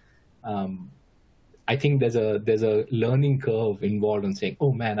minimum. I think there's a learning curve involved in saying,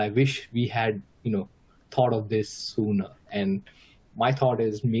 oh man, I wish we had thought of this sooner. And my thought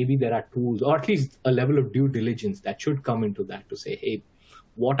is maybe there are tools, or at least a level of due diligence that should come into that to say, hey,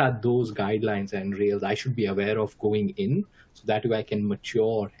 what are those guidelines and rails I should be aware of going in, so that way I can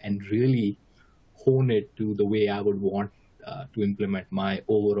mature and really hone it to the way I would want to implement my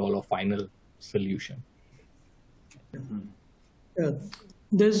overall or final solution.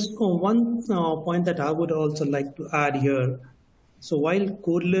 There's one point that I would also like to add here. So while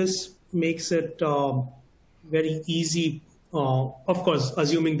Codeless makes it very easy, of course,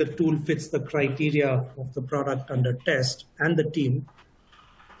 assuming the tool fits the criteria of the product under test and the team,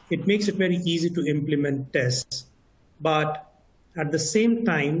 it makes it very easy to implement tests. But at the same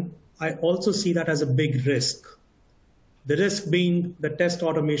time, I also see that as a big risk. The risk being the test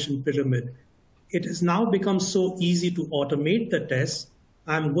automation pyramid. It has now become so easy to automate the tests.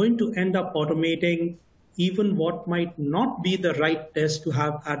 I'm going to end up automating even what might not be the right test to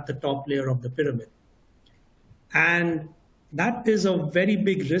have at the top layer of the pyramid. And that is a very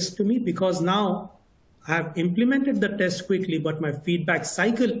big risk to me, because now I've implemented the test quickly, but my feedback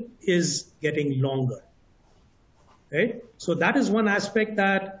cycle is getting longer, right? So that is one aspect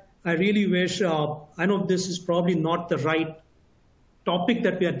that I really wish, I know this is probably not the right topic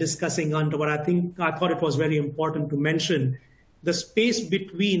that we are discussing under, but I thought it was very important to mention the space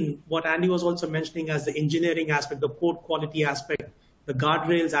between what Andy was also mentioning as the engineering aspect, the code quality aspect, the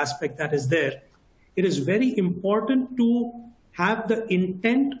guardrails aspect that is there. It is very important to have the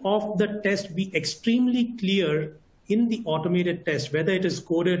intent of the test be extremely clear in the automated test, whether it is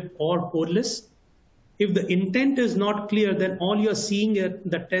coded or codeless. If the intent is not clear, then all you're seeing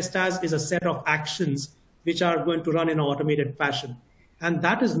the test as is a set of actions which are going to run in an automated fashion. And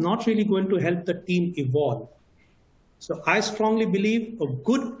that is not really going to help the team evolve. So I strongly believe a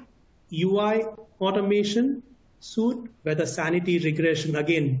good UI automation suite, whether sanity, regression,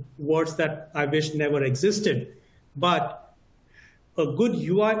 again, words that I wish never existed, but a good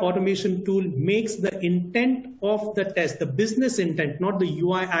UI automation tool makes the intent of the test, the business intent, not the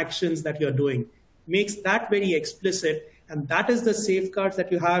UI actions that you're doing, makes that very explicit. And that is the safeguards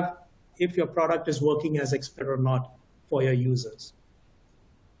that you have if your product is working as expected or not for your users.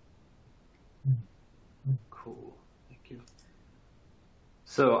 Cool. Thank you.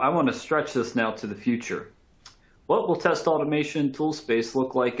 So I want to stretch this now to the future. What will test automation tool space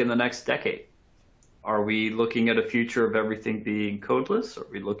look like in the next decade? Are we looking at a future of everything being codeless? Are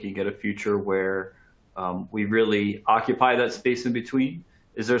we looking at a future where we really occupy that space in between?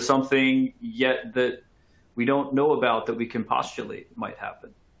 Is there something yet that we don't know about that we can postulate might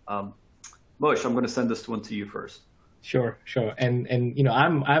happen? Mush, I'm going to send this one to you first. Sure. And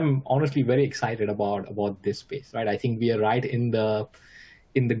I'm honestly very excited about this space, right? I think we are right in the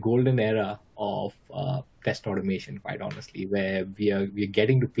golden era of test automation, quite honestly, where we're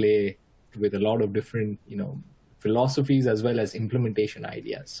getting to play with a lot of different, philosophies as well as implementation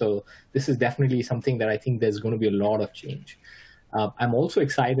ideas. So this is definitely something that I think there's going to be a lot of change. I'm also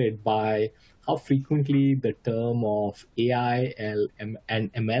excited by how frequently the term of AI and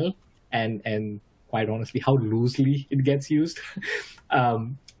ML and quite honestly, how loosely it gets used.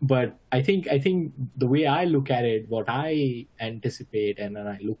 But I think the way I look at it, what I anticipate and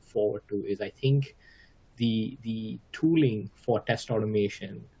I look forward to is I think the tooling for test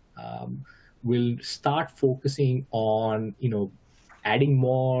automation will start focusing on, adding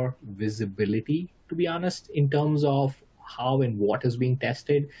more visibility, to be honest, in terms of how and what is being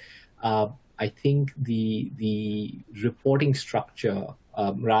tested. I I think the reporting structure,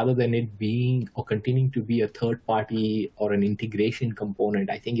 rather than it being or continuing to be a third party or an integration component,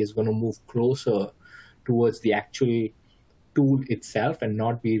 I think is going to move closer towards the actual tool itself and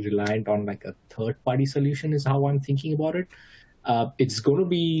not be reliant on like a third party solution is how I'm thinking about it. It's going to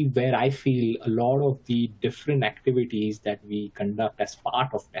be where I feel a lot of the different activities that we conduct as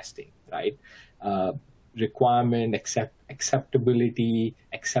part of testing, right? Requirement, acceptability,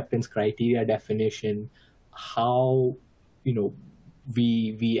 acceptance criteria definition, how,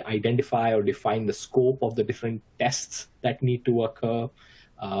 we identify or define the scope of the different tests that need to occur,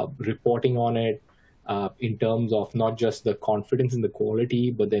 reporting on it, in terms of not just the confidence in the quality,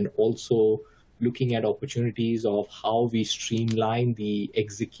 but then also looking at opportunities of how we streamline the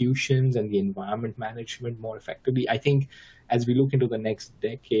executions and the environment management more effectively. I think as we look into the next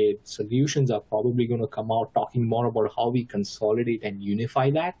decade, solutions are probably going to come out talking more about how we consolidate and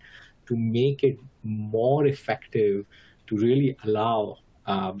unify that to make it more effective, to really allow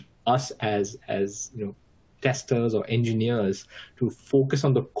us as testers or engineers to focus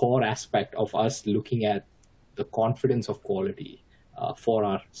on the core aspect of us looking at the confidence of quality for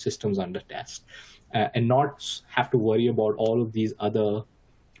our systems under test, and not have to worry about all of these other,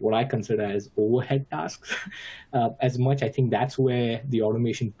 what I consider as overhead tasks as much. I think that's where the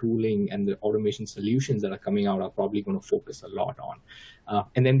automation tooling and the automation solutions that are coming out are probably going to focus a lot on.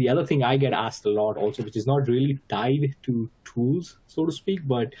 And then the other thing I get asked a lot also, which is not really tied to tools, so to speak,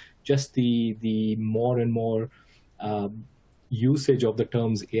 but just the more and more usage of the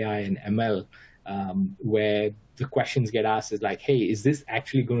terms AI and ML, where the questions get asked is like, hey, is this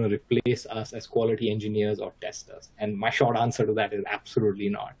actually going to replace us as quality engineers or testers? And my short answer to that is absolutely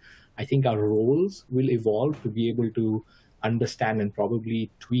not. I think our roles will evolve to be able to understand and probably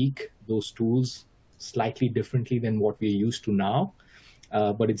tweak those tools slightly differently than what we're used to now.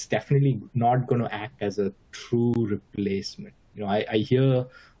 But it's definitely not going to act as a true replacement. I hear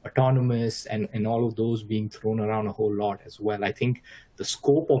autonomous and all of those being thrown around a whole lot as well. I think the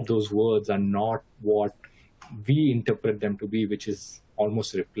scope of those words are not what we interpret them to be, which is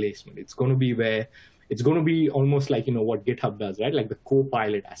almost replacement. It's going to be where it's going to be almost like, what GitHub does, right? Like the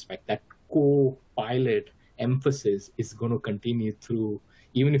co-pilot aspect, that co-pilot emphasis is going to continue through,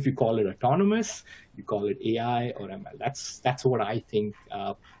 even if you call it autonomous, you call it AI or ML. That's what I think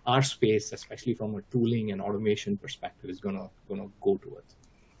our space, especially from a tooling and automation perspective, is going to go towards.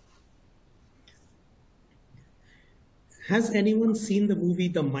 Has anyone seen the movie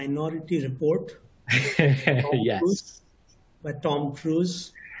The Minority Report? Yes. By Tom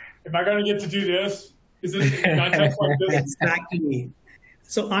Cruise. Am I going to get to do this? Is this context like this? Exactly.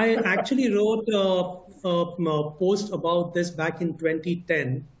 So I actually wrote a post about this back in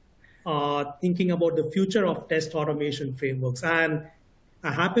 2010, thinking about the future of test automation frameworks. And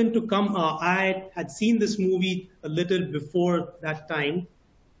I happened to I had seen this movie a little before that time.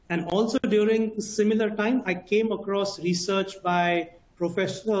 And also during a similar time, I came across research by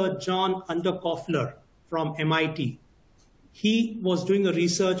Professor John Underkoffler from MIT. He was doing a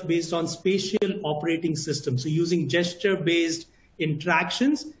research based on spatial operating systems, so using gesture-based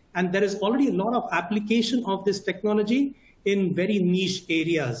interactions. And there is already a lot of application of this technology in very niche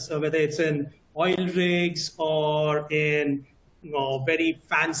areas, whether it's in oil rigs or in very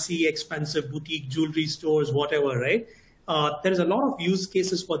fancy, expensive boutique jewelry stores, whatever, right? There's a lot of use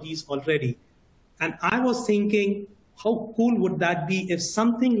cases for these already. And I was thinking, how cool would that be if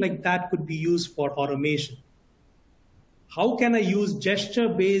something like that could be used for automation? How can I use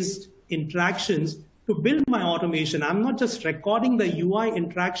gesture-based interactions to build my automation? I'm not just recording the UI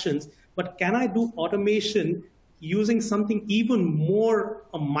interactions, but can I do automation using something even more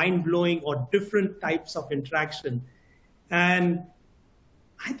mind-blowing or different types of interaction? And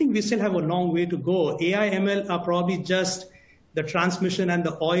I think we still have a long way to go. AI, ML are probably just the transmission and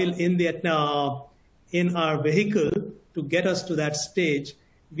the oil in our vehicle to get us to that stage.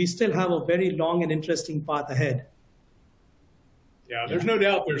 We still have a very long and interesting path ahead. Yeah, there's no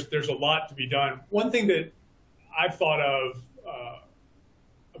doubt there's a lot to be done. One thing that I've thought of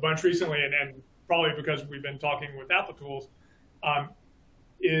a bunch recently, and probably because we've been talking with Applitools,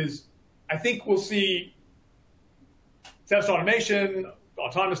 is I think we'll see test automation,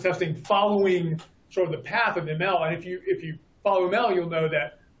 autonomous testing following sort of the path of ML. And if you follow ML, you'll know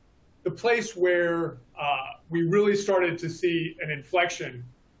that the place where we really started to see an inflection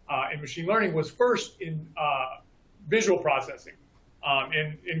in machine learning was first in visual processing,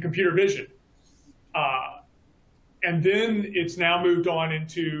 in computer vision. And then it's now moved on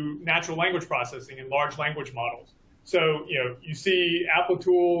into natural language processing and large language models. So, you see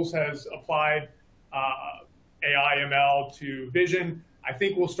Applitools has applied AI ML to vision. I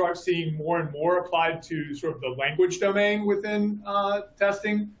think we'll start seeing more and more applied to sort of the language domain within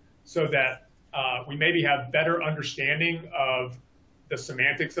testing, so that we maybe have better understanding of the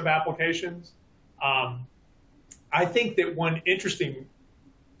semantics of applications. I think that one interesting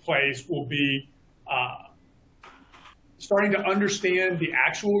place will be starting to understand the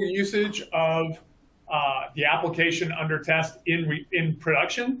actual usage of the application under test in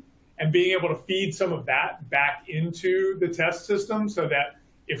production, and being able to feed some of that back into the test system, so that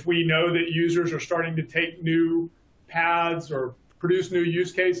if we know that users are starting to take new paths or produce new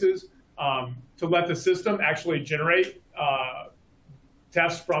use cases, to let the system actually generate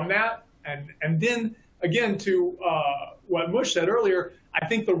tests from that. And then, again, to what Mush said earlier, I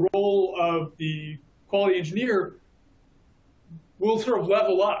think the role of the quality engineer will sort of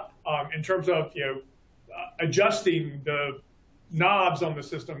level up in terms of adjusting the knobs on the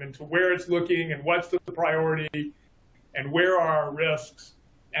system into where it's looking and what's the priority and where are our risks,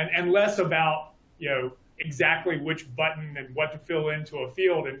 and less about exactly which button and what to fill into a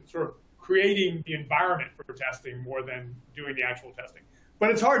field, and sort of creating the environment for testing more than doing the actual testing. But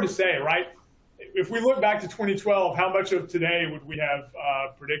it's hard to say, right? If we look back to 2012, how much of today would we have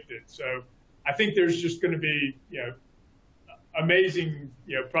predicted? So I think there's just going to be amazing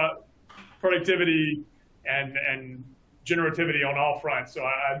productivity and generativity on all fronts. So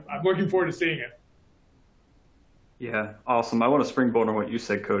I'm looking forward to seeing it. Yeah, awesome. I want to springboard on what you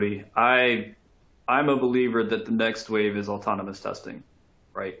said, Cody. I'm a believer that the next wave is autonomous testing,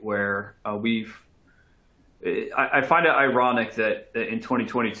 right? Where I find it ironic that in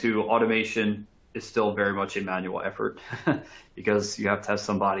 2022, automation is still very much a manual effort because you have to have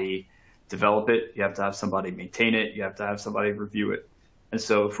somebody develop it, you have to have somebody maintain it, you have to have somebody review it. And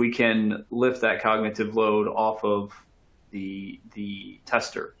so if we can lift that cognitive load off of the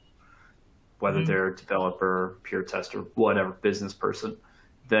tester, whether they're a developer, peer tester, whatever, business person,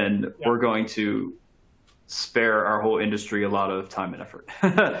 then we're going to spare our whole industry a lot of time and effort.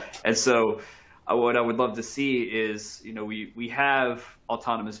 And so what I would love to see is, we have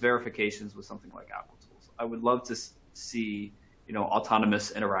autonomous verifications with something like Applitools. I would love to see,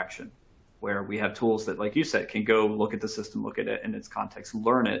 autonomous interaction, where we have tools that, like you said, can go look at the system, look at it in its context,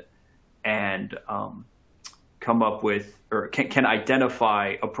 learn it, and come up with, or can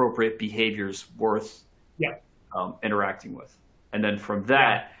identify appropriate behaviors worth interacting with. And then from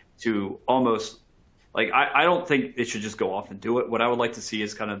that to almost, like, I don't think it should just go off and do it. What I would like to see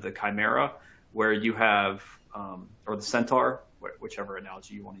is kind of the chimera, where you have, or the centaur, whichever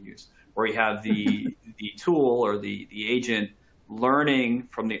analogy you want to use, where you have the tool or the agent learning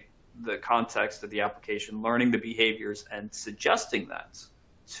from the context of the application, learning the behaviors and suggesting that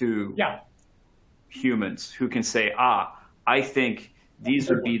to humans who can say, I think these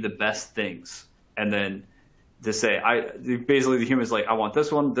would be the best things. And then to say, basically the human's like, I want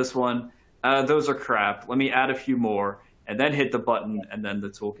this one, those are crap. Let me add a few more, and then hit the button, and then the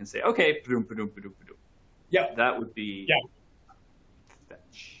tool can say, okay, ba-doom, ba-doom, ba-doom, ba-doom. Yep. That would be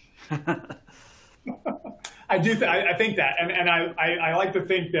I think that, and I like to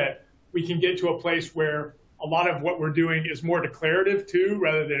think that we can get to a place where a lot of what we're doing is more declarative too,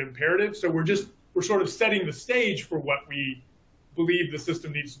 rather than imperative. So we're sort of setting the stage for what we believe the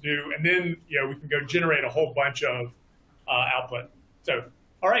system needs to do, and then we can go generate a whole bunch of output. So,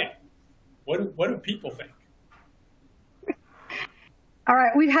 all right, what do people think? All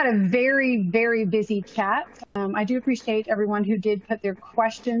right, we've had a very, very busy chat. I do appreciate everyone who did put their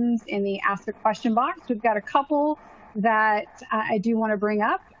questions in the Ask a Question box. We've got a couple that I do want to bring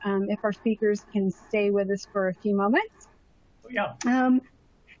up, if our speakers can stay with us for a few moments. Yeah.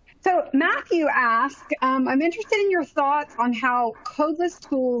 So Matthew asked, I'm interested in your thoughts on how codeless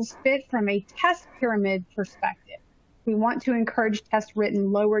tools fit from a test pyramid perspective. We want to encourage tests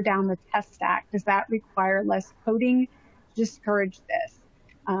written lower down the test stack. Does that require less coding to discourage this?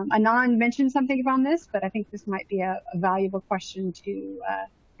 Anand mentioned something about this, but I think this might be a valuable question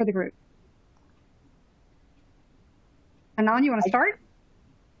for the group. Anand, you want to start?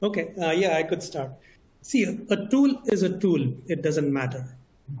 Okay, yeah, I could start. See, a tool is a tool. It doesn't matter.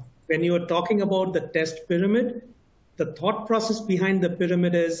 When you are talking about the test pyramid, the thought process behind the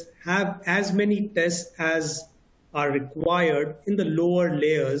pyramid is have as many tests as are required in the lower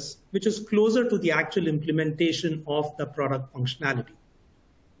layers, which is closer to the actual implementation of the product functionality.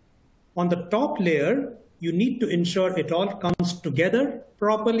 On the top layer, you need to ensure it all comes together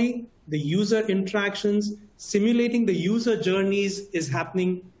properly, the user interactions, simulating the user journeys is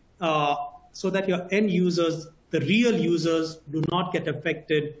happening so that your end users, the real users, do not get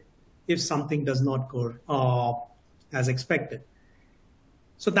affected if something does not go as expected.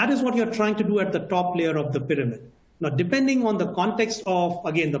 So that is what you're trying to do at the top layer of the pyramid. Now, depending on the context of,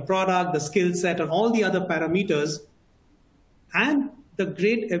 again, the product, the skill set, and all the other parameters, and the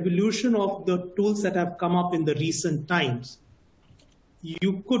great evolution of the tools that have come up in the recent times,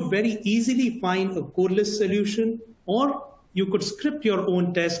 you could very easily find a codeless solution, or you could script your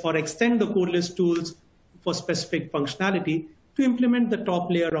own test or extend the codeless tools for specific functionality to implement the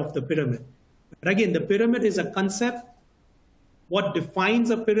top layer of the pyramid. But again, the pyramid is a concept. What defines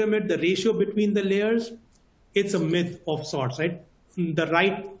a pyramid, the ratio between the layers, it's a myth of sorts, right? The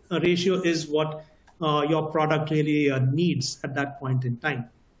right ratio is what your product really needs at that point in time.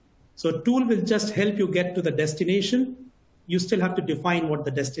 So a tool will just help you get to the destination. You still have to define what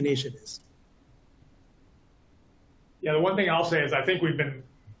the destination is. Yeah, the one thing I'll say is I think we've been,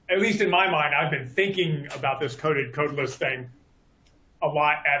 at least in my mind, I've been thinking about this coded, codeless thing a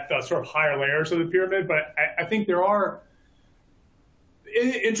lot at the sort of higher layers of the pyramid, but I think there are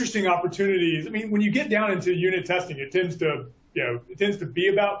interesting opportunities. I mean, when you get down into unit testing, it tends to be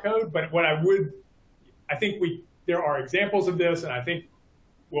about code, but I think there are examples of this, and I think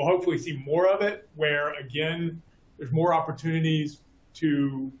we'll hopefully see more of it, where again, there's more opportunities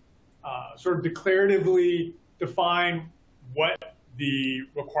to sort of declaratively define what the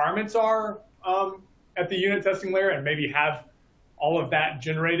requirements are at the unit testing layer, and maybe have all of that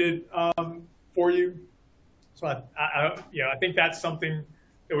generated for you. So I think that's something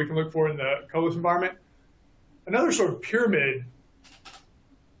that we can look for in the codeless environment. Another sort of pyramid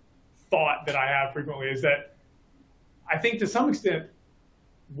thought that I have frequently is that I think to some extent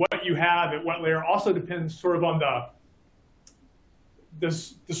what you have at what layer also depends sort of on the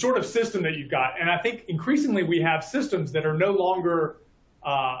sort of system that you've got. And I think increasingly we have systems that are no longer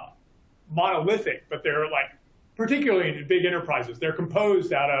monolithic, but they're like, particularly in big enterprises, they're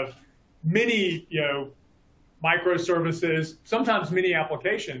composed out of many, microservices, sometimes many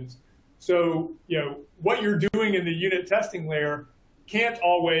applications. So, what you're doing in the unit testing layer can't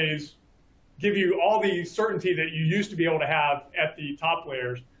always give you all the certainty that you used to be able to have at the top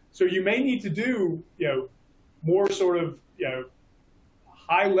layers. So you may need to do, more sort of,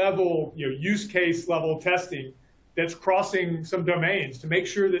 high level, use case level testing that's crossing some domains to make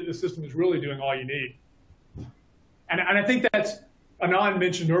sure that the system is really doing all you need. And I think that's, Anand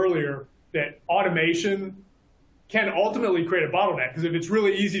mentioned earlier, that automation can ultimately create a bottleneck, because if it's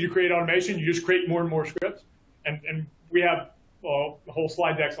really easy to create automation, you just create more and more scripts. And we have the whole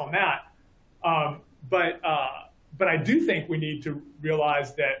slide decks on that. But I do think we need to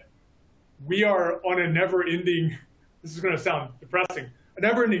realize that we are on a never-ending, this is going to sound depressing, a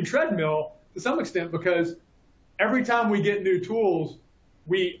never-ending treadmill to some extent, because every time we get new tools,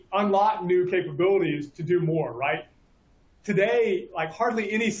 we unlock new capabilities to do more, right? Today, like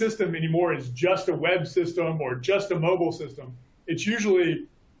hardly any system anymore is just a web system or just a mobile system. It's usually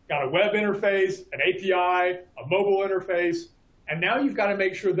got a web interface, an API, a mobile interface, and now you've got to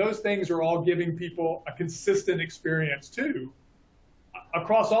make sure those things are all giving people a consistent experience too,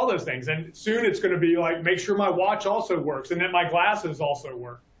 across all those things. And soon it's going to be like, make sure my watch also works and that my glasses also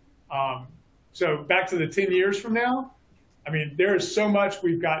work. So back to the 10 years from now, I mean, there is so much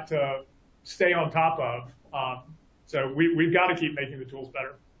we've got to stay on top of. So we've got to keep making the tools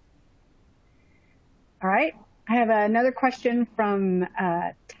better. All right. I have another question from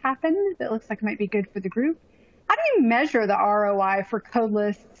Tappan that looks like it might be good for the group. How do you measure the ROI for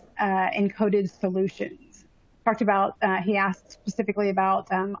codeless encoded solutions? Talked about, he asked specifically about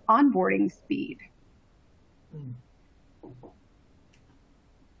onboarding speed.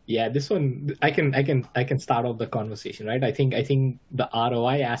 Yeah, this one I can start off the conversation, right? I think the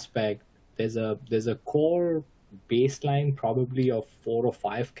ROI aspect, there's a core baseline probably of 4 or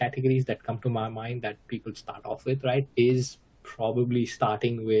 5 categories that come to my mind that people start off with, right? Is probably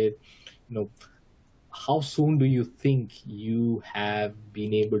starting with, how soon do you think you have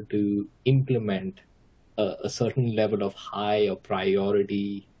been able to implement a certain level of high or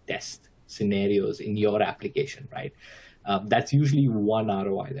priority test scenarios in your application, right? That's usually one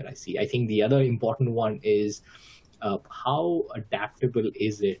ROI that I see. I think the other important one is how adaptable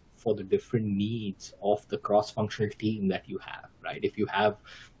is it for the different needs of the cross-functional team that you have, right? If you have,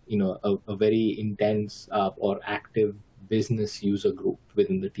 a very intense or active business user group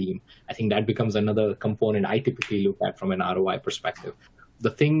within the team, I think that becomes another component I typically look at from an ROI perspective.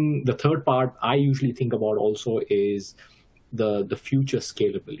 The third part I usually think about also is the future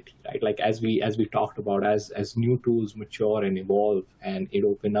scalability, right? Like as we talked about, as new tools mature and evolve and it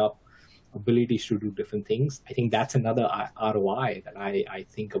open up abilities to do different things, I think that's another ROI that I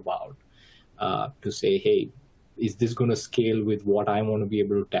think about to say, hey, is this going to scale with what I want to be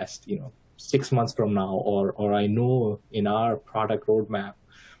able to test, 6 months from now, or I know in our product roadmap,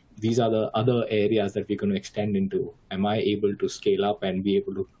 these are the other areas that we're going to extend into. Am I able to scale up and be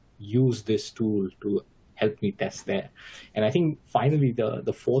able to use this tool to help me test there? And I think finally,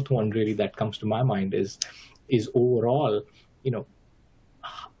 the fourth one really that comes to my mind is overall,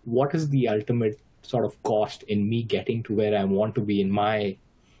 what is the ultimate sort of cost in me getting to where I want to be in my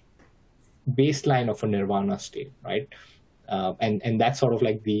baseline of a nirvana state, right? And that's sort of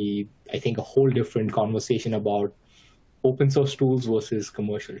like I think a whole different conversation about open source tools versus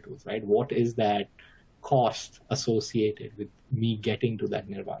commercial tools, right? What is that cost associated with me getting to that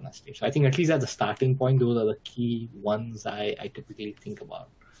nirvana state? So I think at least as a starting point, those are the key ones I typically think about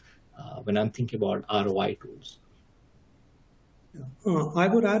when I'm thinking about ROI tools. I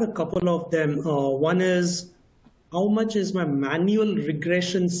would add a couple of them. One is, how much is my manual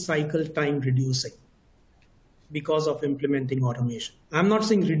regression cycle time reducing because of implementing automation? I'm not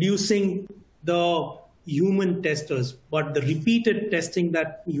saying reducing the human testers, but the repeated testing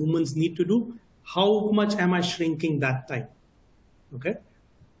that humans need to do, how much am I shrinking that time? Okay.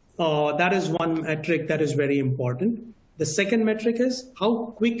 That is one metric that is very important. The second metric is,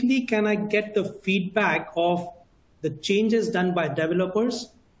 how quickly can I get the feedback of the changes done by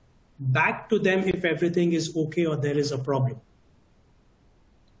developers back to them if everything is okay or there is a problem.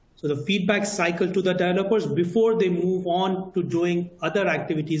 So the feedback cycle to the developers before they move on to doing other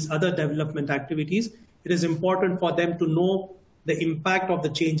activities, other development activities, it is important for them to know the impact of the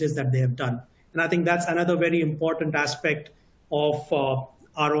changes that they have done. And I think that's another very important aspect of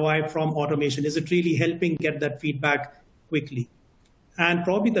ROI from automation. Is it really helping get that feedback quickly? And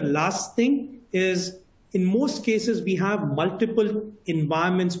probably the last thing is, in most cases, we have multiple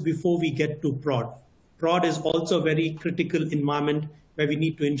environments before we get to prod. Prod is also a very critical environment where we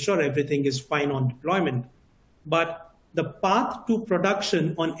need to ensure everything is fine on deployment. But the path to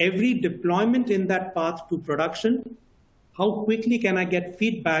production, on every deployment in that path to production, how quickly can I get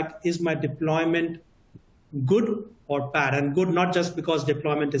feedback? Is my deployment good or bad? And good not just because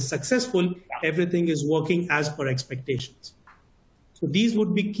deployment is successful, everything is working as per expectations. So these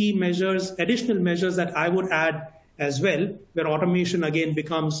would be key measures, additional measures that I would add as well, where automation again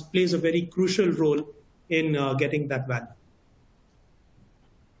plays a very crucial role in getting that value.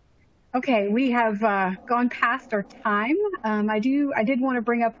 Okay, we have gone past our time. I did want to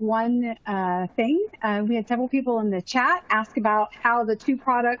bring up one thing. We had several people in the chat ask about how the two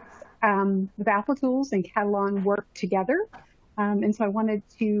products with Applitools and Katalon work together. And so I wanted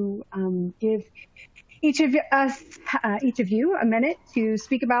to give each of you a minute to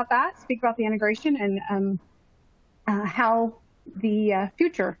speak about that, speak about the integration and how the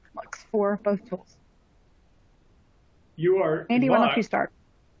future looks for both tools. Andy, why don't you start?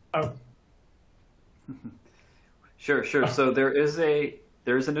 Oh. Sure. So there is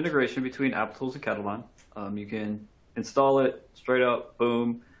an integration between Applitools and Katalon. You can install it straight up,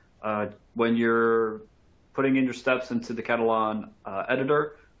 boom. When you're putting in your steps into the Katalon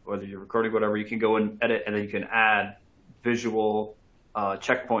editor, whether you're recording whatever, you can go and edit, and then you can add visual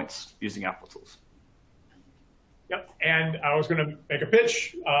checkpoints using Applitools. Yep, and I was going to make a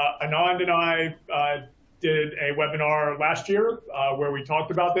pitch. Anand and I did a webinar last year where we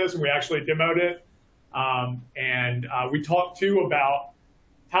talked about this, and we actually demoed it. And we talked too about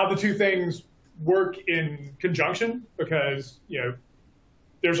how the two things work in conjunction, because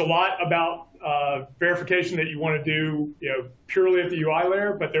there's a lot about verification that you want to do purely at the UI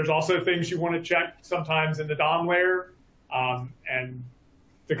layer, but there's also things you want to check sometimes in the DOM layer, and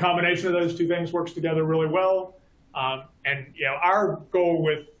the combination of those two things works together really well. And our goal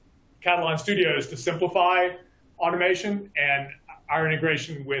with Katalon Studio is to simplify automation, and our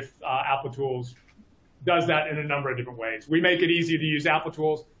integration with Applitools does that in a number of different ways. We make it easy to use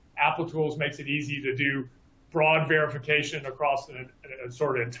Applitools. Applitools makes it easy to do broad verification across a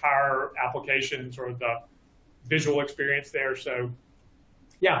sort of entire application, sort of the visual experience there. So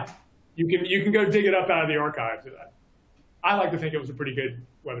yeah, you can go dig it up out of the archives. I like to think it was a pretty good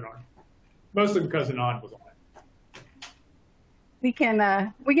webinar, mostly because Anand was on it. We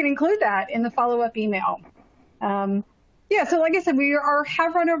can include that in the follow-up email. Yeah, so like I said,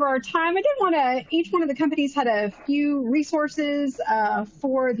 have run over our time. I did want to, each one of the companies had a few resources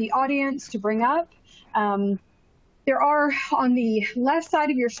for the audience to bring up. There are on the left side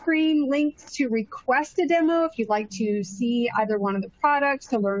of your screen links to request a demo if you'd like to see either one of the products,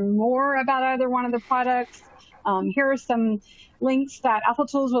 to learn more about either one of the products. Here are some links that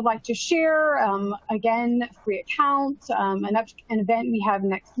Applitools would like to share. Again, free account, an event we have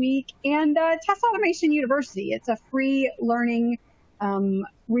next week, and Test Automation University. It's a free learning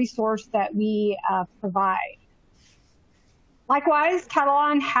resource that we provide. Likewise,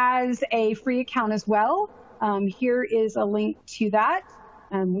 Katalon has a free account as well. Here is a link to that.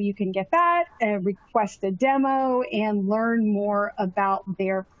 You can get that, request a demo, and learn more about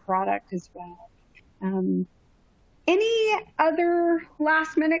their product as well. Any other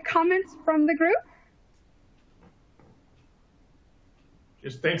last-minute comments from the group?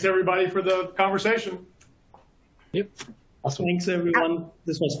 Just thanks, everybody, for the conversation. Yep. Awesome. Thanks, everyone.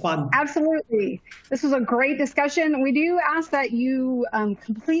 This was fun. Absolutely. This was a great discussion. We do ask that you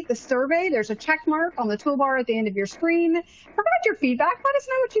complete the survey. There's a check mark on the toolbar at the end of your screen. Provide your feedback. Let us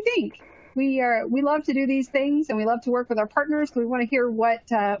know what you think. We love to do these things, and we love to work with our partners. So we want to hear what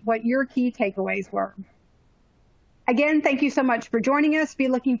your key takeaways were. Again, thank you so much for joining us. Be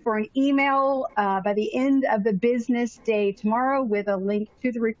looking for an email by the end of the business day tomorrow with a link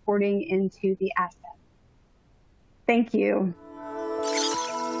to the recording into the asset. Thank you.